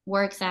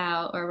works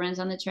out or runs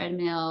on the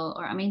treadmill,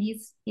 or I mean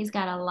he's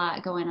got a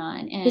lot going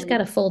on, and he's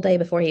got a full day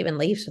before he even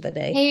leaves for the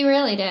day. He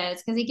really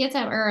does, because he gets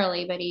up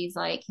early, but he's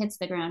like hits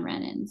the ground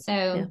running.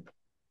 So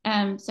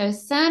so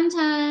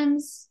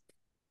sometimes,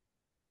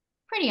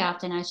 pretty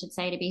often I should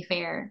say, to be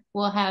fair,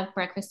 we'll have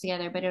breakfast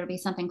together, but it'll be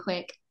something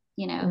quick,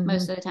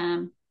 most of the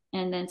time.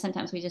 And then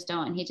sometimes we just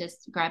don't, and he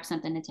just grabs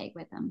something to take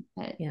with him.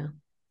 But do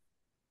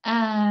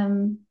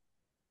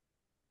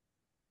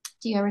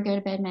you ever go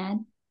to bed mad?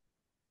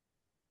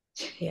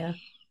 Yeah,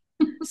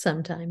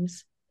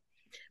 sometimes.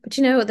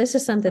 But this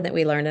is something that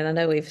we learned, and I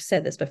know we've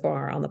said this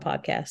before on the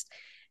podcast.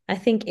 I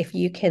think if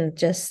you can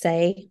just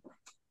say,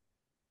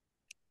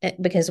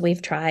 because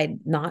we've tried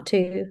not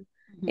to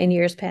in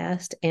years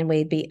past, and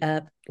we'd be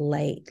up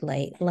late,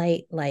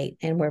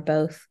 and we're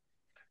both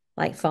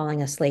like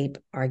falling asleep,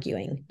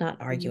 not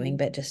arguing,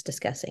 but just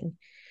discussing.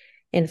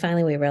 And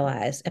finally we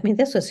realized, I mean,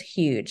 this was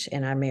huge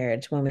in our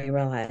marriage when we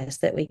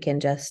realized that we can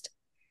just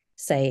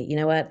say, you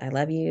know what, I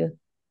love you.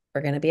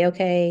 We're going to be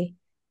okay.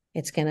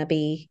 It's going to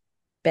be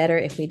better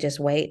if we just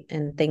wait,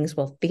 and things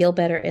will feel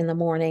better in the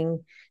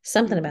morning.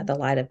 Something about the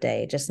light of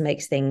day just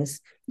makes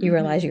things, you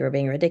realize you were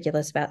being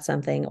ridiculous about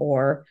something,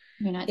 or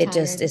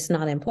it's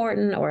not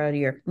important, or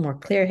you're more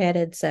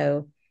clear-headed.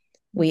 So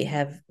we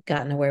have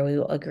gotten to where we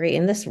will agree,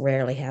 and this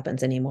rarely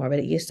happens anymore, but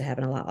it used to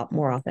happen a lot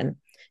more often,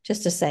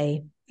 just to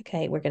say,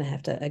 okay, we're going to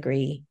have to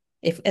agree.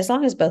 As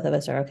long as both of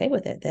us are okay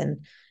with it,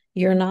 then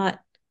you're not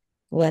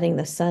letting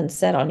the sun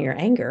set on your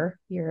anger.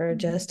 You're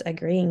just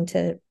agreeing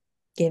to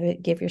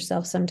give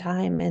yourself some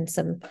time and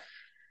some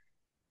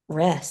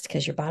rest,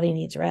 because your body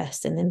needs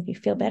rest, and then you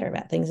feel better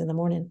about things in the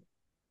morning.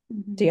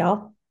 Do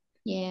y'all?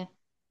 Yeah.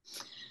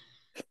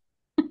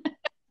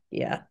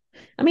 Yeah.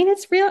 I mean,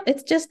 it's real.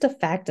 It's just a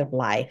fact of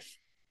life.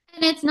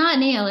 And it's not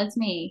Neil, it's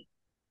me.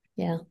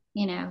 Yeah.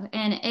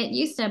 And it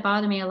used to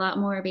bother me a lot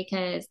more,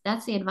 because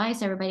that's the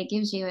advice everybody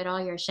gives you at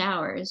all your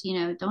showers.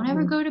 Don't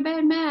ever go to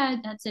bed mad.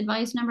 That's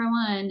advice number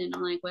one. And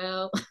I'm like,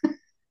 well,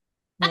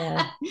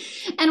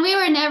 and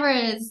we've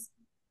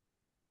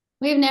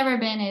never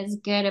been as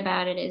good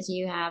about it as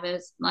you have. It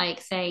was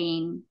like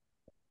saying,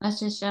 let's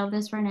just shelve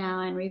this for now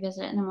and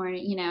revisit it in the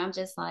morning. I'm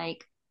just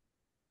like,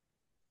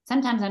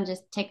 sometimes I'm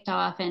just ticked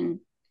off, and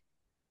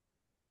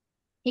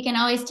he can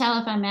always tell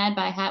if I'm mad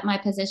by my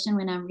position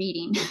when I'm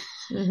reading.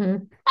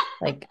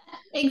 Like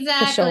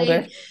exactly. The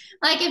shoulder.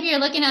 Like if you're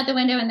looking out the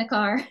window in the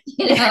car,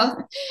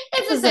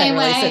 it's the same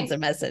way. Sends a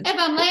message. If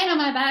I'm laying on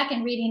my back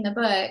and reading the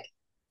book,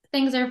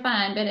 things are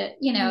fine. But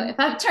if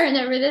I've turned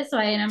over this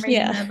way and I'm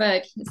reading my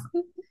book,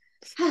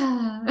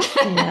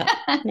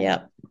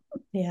 yeah.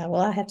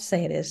 Well, I have to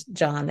say, it is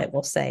John that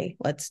will say,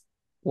 let's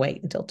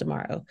wait until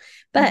tomorrow.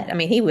 But I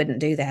mean, he wouldn't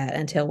do that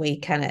until we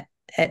kind of,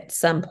 at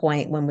some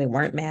point when we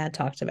weren't mad,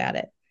 talked about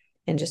it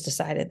and just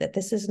decided that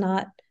this is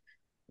not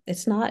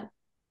it's not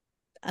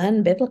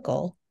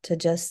unbiblical to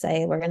just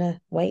say we're going to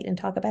wait and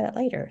talk about it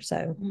later.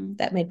 So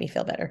that made me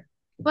feel better.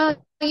 Well,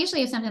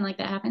 usually if something like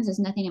that happens, it's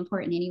nothing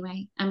important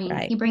anyway. I mean,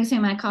 Right. he brings me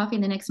my coffee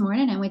the next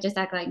morning and we just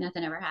act like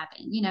nothing ever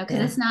happened, because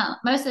it's not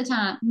most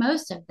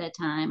of the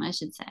time, I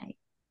should say.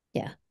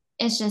 Yeah.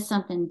 It's just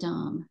something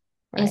dumb.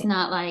 Right. It's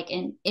not like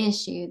an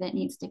issue that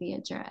needs to be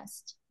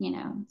addressed,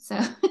 so.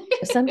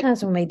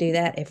 Sometimes when we do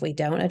that, if we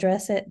don't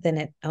address it, then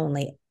it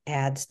only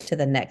adds to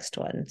the next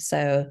one.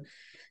 So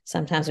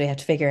sometimes we have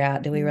to figure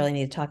out, do we really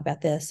need to talk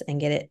about this and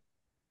get it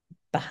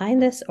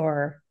behind us,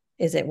 or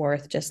is it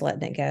worth just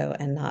letting it go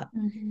and not?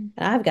 And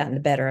I've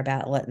gotten better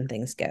about letting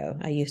things go.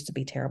 I used to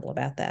be terrible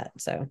about that.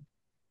 So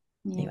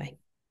anyway.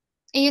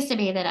 It used to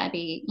be that I'd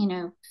be,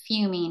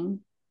 fuming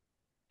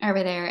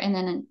over there. And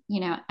then,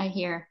 I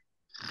hear.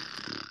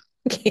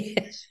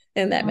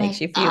 And that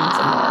makes you fume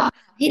some more.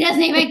 He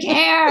doesn't even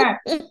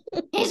care.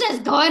 He's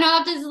just going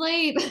off to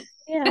sleep.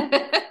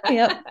 Yeah.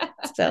 Yep.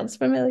 Sounds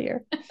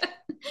familiar.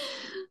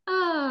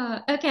 Oh,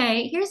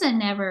 okay. Here's a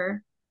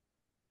never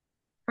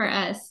for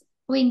us.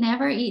 We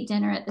never eat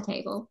dinner at the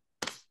table.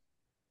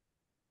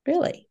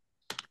 Really?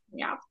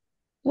 Yeah.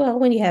 Well,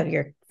 when you have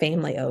your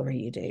family over,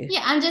 you do.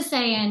 Yeah, I'm just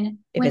saying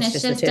when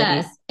it's just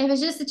us. If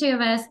it's just the two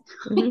of us.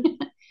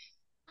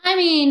 I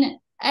mean,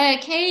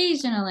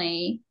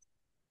 occasionally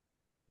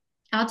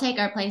I'll take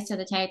our plates to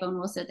the table and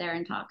we'll sit there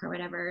and talk or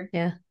whatever.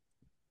 Yeah.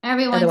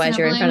 Every once Otherwise,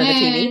 you're in front of the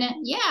TV.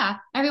 Yeah.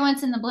 Every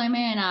once in the blue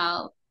moon,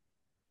 I'll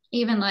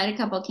even light a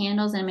couple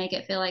candles and make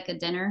it feel like a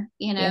dinner,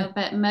 Yeah.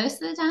 But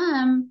most of the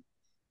time,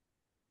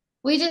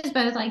 we just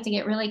both like to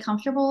get really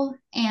comfortable,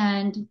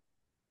 and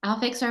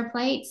I'll fix our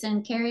plates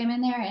and carry them in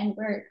there, and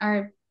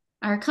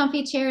our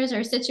comfy chairs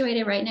are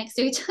situated right next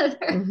to each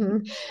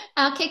other.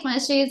 I'll kick my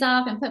shoes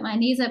off and put my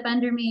knees up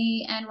under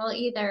me, and we'll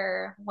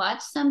either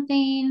watch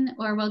something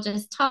or we'll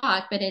just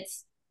talk, but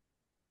it's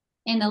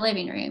in the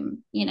living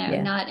room,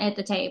 not at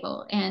the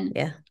table. And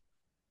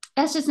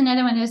that's just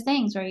another one of those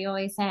things where you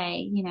always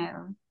say,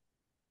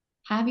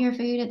 have your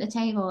food at the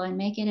table and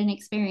make it an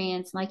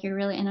experience like you're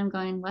really, and I'm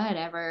going,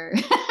 whatever.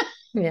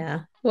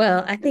 Yeah.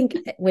 Well, I think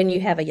when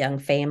you have a young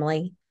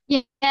family,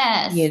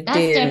 yes, you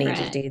do need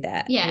to do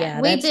that.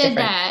 Yeah, we did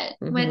that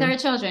with our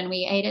children.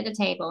 We ate at the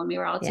table and we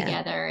were all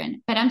together.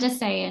 But I'm just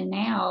saying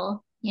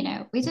now,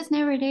 we just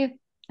never do.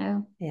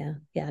 So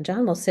yeah.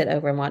 John will sit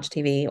over and watch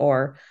TV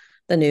or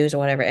the news or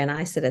whatever, and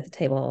I sit at the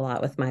table a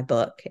lot with my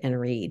book and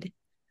read.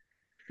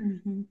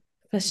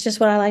 That's just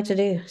what I like to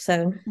do.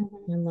 So,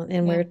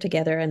 and we're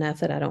together enough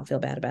that I don't feel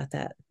bad about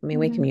that. I mean,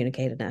 we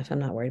communicate enough. I'm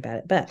not worried about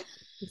it. But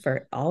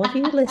for all of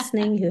you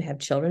listening who have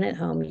children at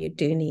home, you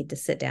do need to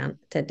sit down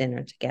to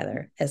dinner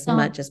together as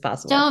much as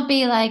possible. Don't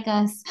be like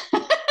us.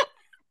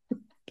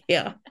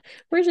 Yeah.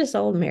 We're just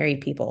old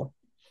married people.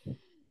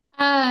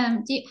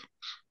 All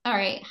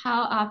right.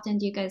 How often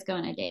do you guys go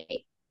on a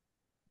date?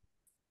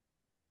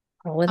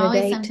 Always,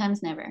 date?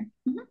 Sometimes, never.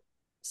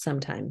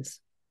 Sometimes.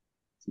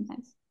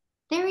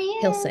 There he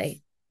is. He'll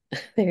say,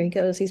 there he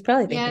goes. He's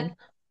probably thinking,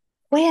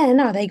 when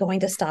are they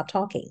going to stop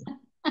talking?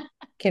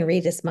 Can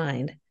read his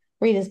mind,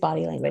 read his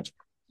body language.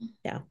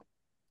 Yeah.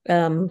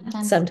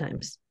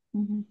 Sometimes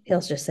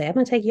he'll just say, I'm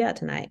going to take you out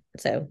tonight.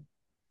 So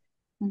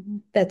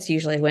that's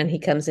usually when he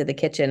comes to the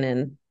kitchen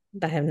and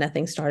I have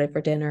nothing started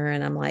for dinner.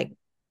 And I'm like,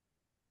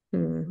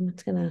 we're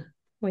going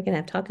to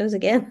have tacos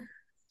again.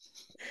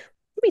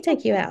 Let me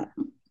take you out.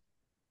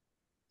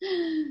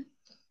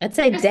 I'd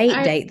say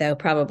date though,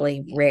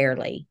 probably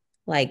rarely,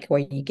 like where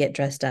you get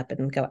dressed up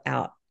and go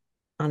out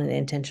on an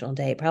intentional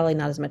date. Probably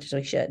not as much as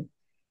we should.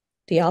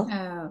 Do y'all?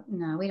 Oh,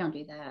 no, we don't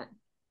do that.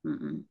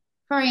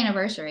 For our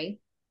anniversary.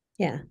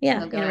 Yeah,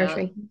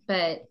 anniversary. Out.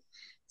 But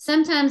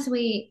sometimes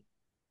we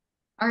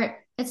are.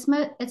 It's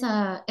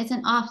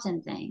an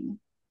often thing.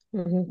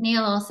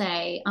 Neil will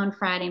say on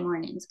Friday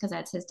mornings, because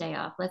that's his day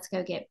off, let's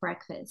go get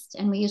breakfast,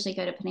 and we usually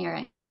go to Panera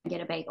and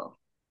get a bagel.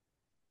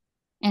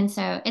 And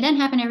so it doesn't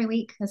happen every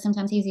week because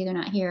sometimes he's either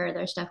not here or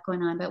there's stuff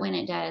going on. But when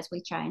it does,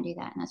 we try and do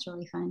that, and that's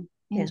really fun.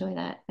 I enjoy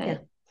that.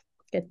 But,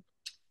 good.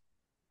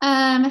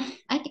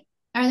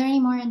 Are there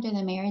any more under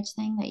the marriage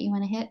thing that you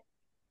want to hit?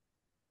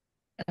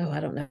 Oh, I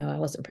don't know. I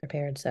wasn't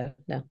prepared, so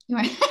no. You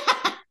are.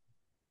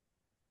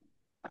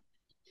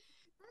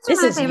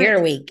 This is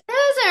your week.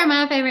 Those are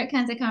my favorite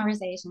kinds of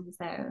conversations,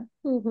 though.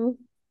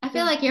 I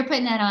feel like you're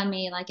putting that on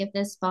me. Like if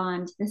this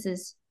spawned, this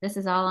is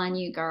all on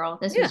you, girl.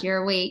 This was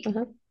your week.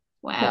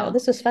 Wow. No,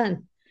 this was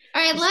fun.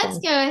 All right, let's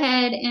go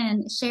ahead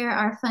and share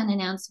our fun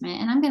announcement.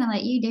 And I'm going to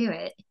let you do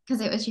it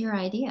because it was your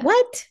idea.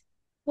 What?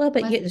 Well,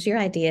 but it was your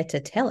idea to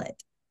tell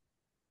it.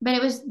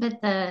 But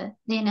the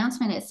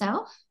announcement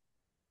itself,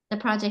 the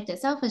project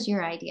itself was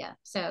your idea.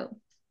 So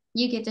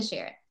you get to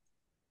share it.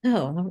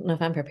 Oh, I don't know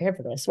if I'm prepared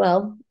for this.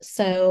 Well,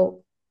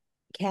 so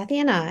Kathy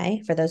and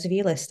I, for those of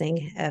you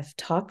listening, have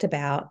talked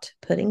about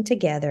putting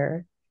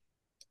together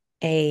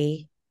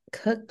a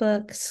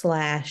cookbook /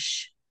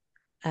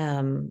 I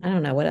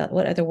don't know,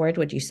 what other word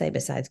would you say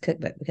besides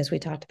cookbook? Because we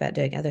talked about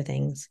doing other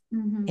things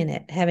in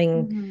it,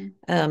 having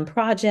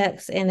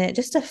projects in it,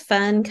 just a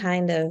fun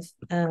kind of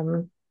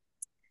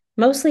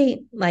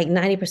mostly like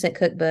 90%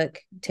 cookbook,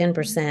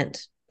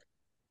 10%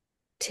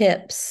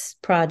 tips,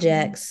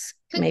 projects,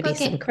 maybe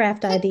some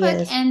craft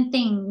ideas. And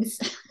things.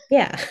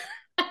 Yeah.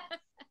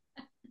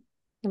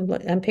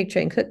 I'm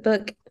picturing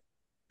cookbook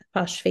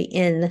apostrophe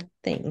in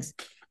things.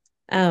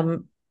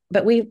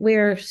 But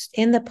we're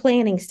in the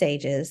planning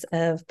stages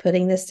of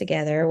putting this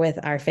together with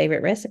our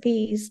favorite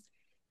recipes,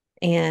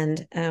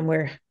 and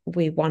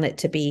we want it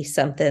to be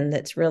something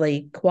that's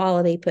really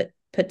quality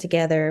put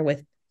together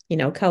with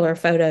color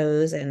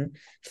photos and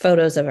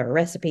photos of our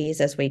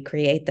recipes as we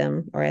create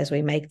them or as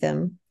we make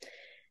them.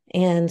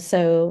 And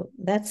so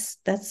that's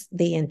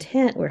the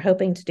intent. We're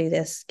hoping to do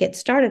this, get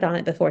started on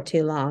it before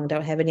too long.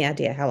 Don't have any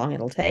idea how long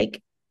it'll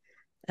take.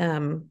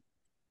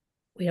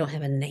 We don't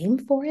have a name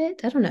for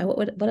it. I don't know.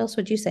 What else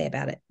would you say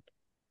about it?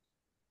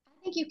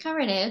 I think you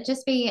covered it. It'd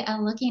just be a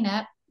looking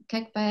up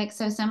cookbook.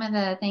 So some of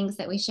the things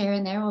that we share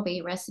in there will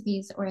be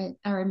recipes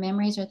or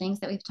memories or things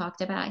that we've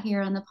talked about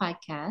here on the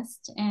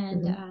podcast.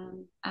 And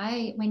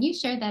when you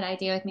shared that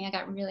idea with me, I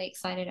got really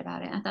excited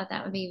about it. I thought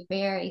that would be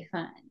very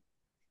fun.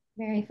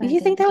 Very fun. Do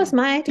you think that was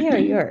my idea or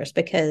yours?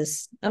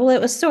 Because, well,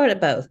 it was sort of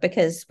both.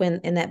 Because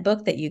when in that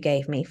book that you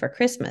gave me for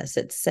Christmas,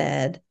 it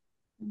said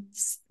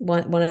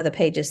one of the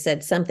pages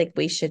said something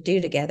we should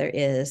do together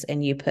is,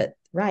 and you put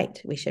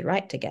we should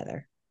write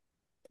together.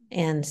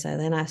 And so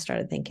then I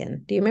started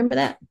thinking, do you remember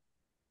that?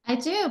 I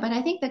do, but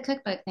I think the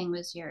cookbook thing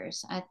was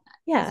yours.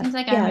 Yeah. It seems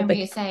like I remember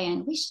you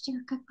saying we should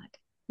do a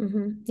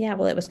cookbook. Yeah,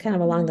 well, it was kind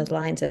of along those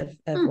lines of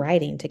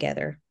writing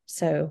together.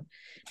 So,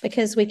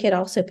 because we could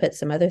also put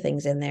some other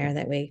things in there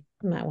that we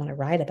might want to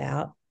write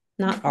about,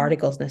 not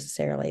articles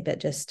necessarily, but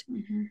just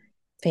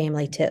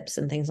family tips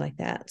and things like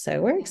that.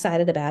 So we're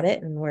excited about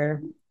it, and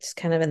we're just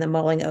kind of in the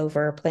mulling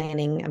over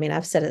planning. I mean,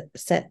 I've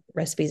set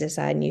recipes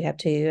aside, and you have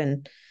too,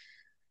 and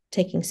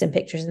taking some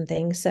pictures and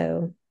things.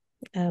 So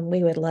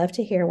we would love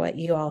to hear what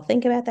you all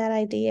think about that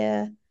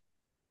idea.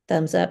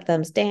 Thumbs up,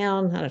 thumbs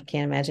down. I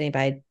can't imagine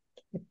anybody,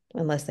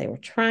 unless they were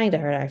trying to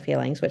hurt our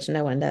feelings, which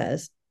no one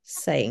does,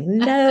 saying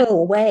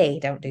no way,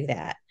 don't do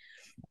that.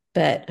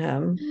 But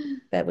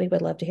we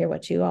would love to hear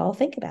what you all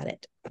think about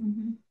it.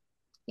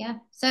 Yeah.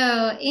 So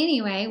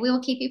anyway, we will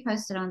keep you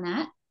posted on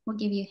that. We'll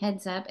give you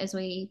heads up as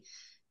we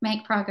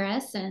make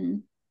progress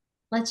and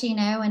let you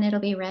know when it'll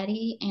be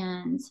ready.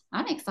 And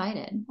I'm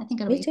excited. I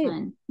think it'll be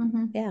fun.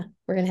 Yeah.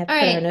 We're going to have to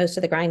put our nose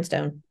to the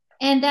grindstone.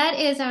 And that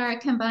is our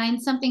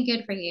combined something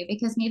good for you,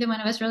 because neither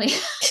one of us really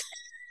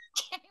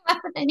came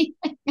up with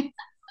anything.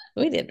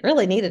 We didn't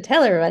really need to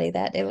tell everybody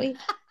that, did we?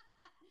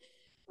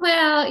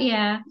 Well,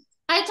 yeah.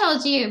 I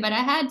told you, but I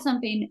had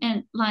something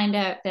lined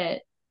up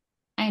that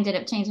I ended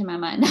up changing my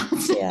mind.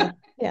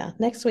 Yeah.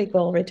 Next week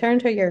we'll return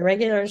to your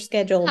regular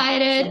schedule.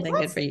 Something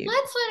good for you.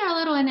 Let's let our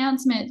little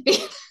announcement be.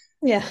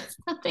 Yeah.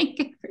 Something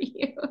good for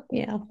you.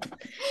 Yeah.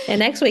 And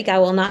next week I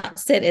will not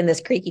sit in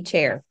this creaky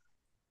chair.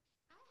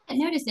 I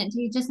noticed it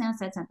until you just now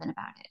said something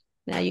about it.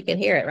 Now you can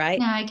hear it, right?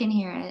 Now I can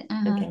hear it.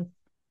 Okay.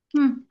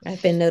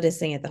 I've been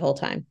noticing it the whole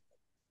time.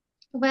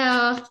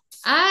 Well,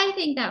 I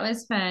think that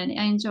was fun.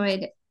 I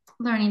enjoyed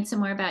learning some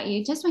more about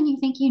you just when you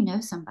think you know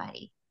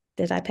somebody.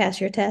 Did I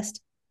pass your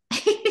test?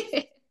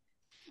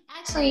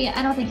 Actually,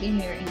 I don't think any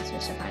of your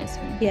answers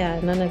surprised me. Yeah,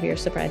 none of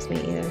yours surprised me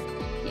either.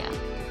 Yeah.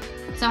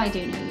 So I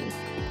do know you.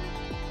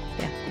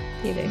 Yeah,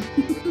 you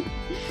do.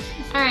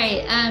 All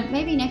right.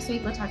 Maybe next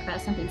week we'll talk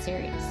about something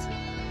serious.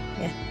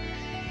 Yeah.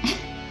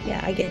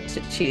 Yeah, I get to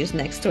choose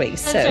next week.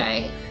 That's so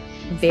right.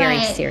 Very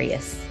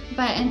serious.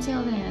 But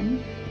until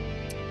then,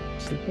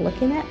 keep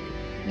looking up.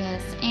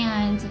 Yes.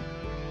 And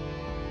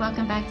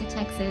welcome back to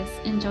Texas.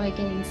 Enjoy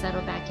getting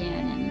settled back in.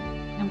 And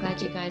I'm glad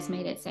you guys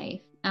made it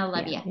safe. I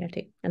love you.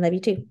 I love you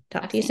too.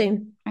 Talk to you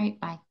soon. All right.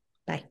 Bye.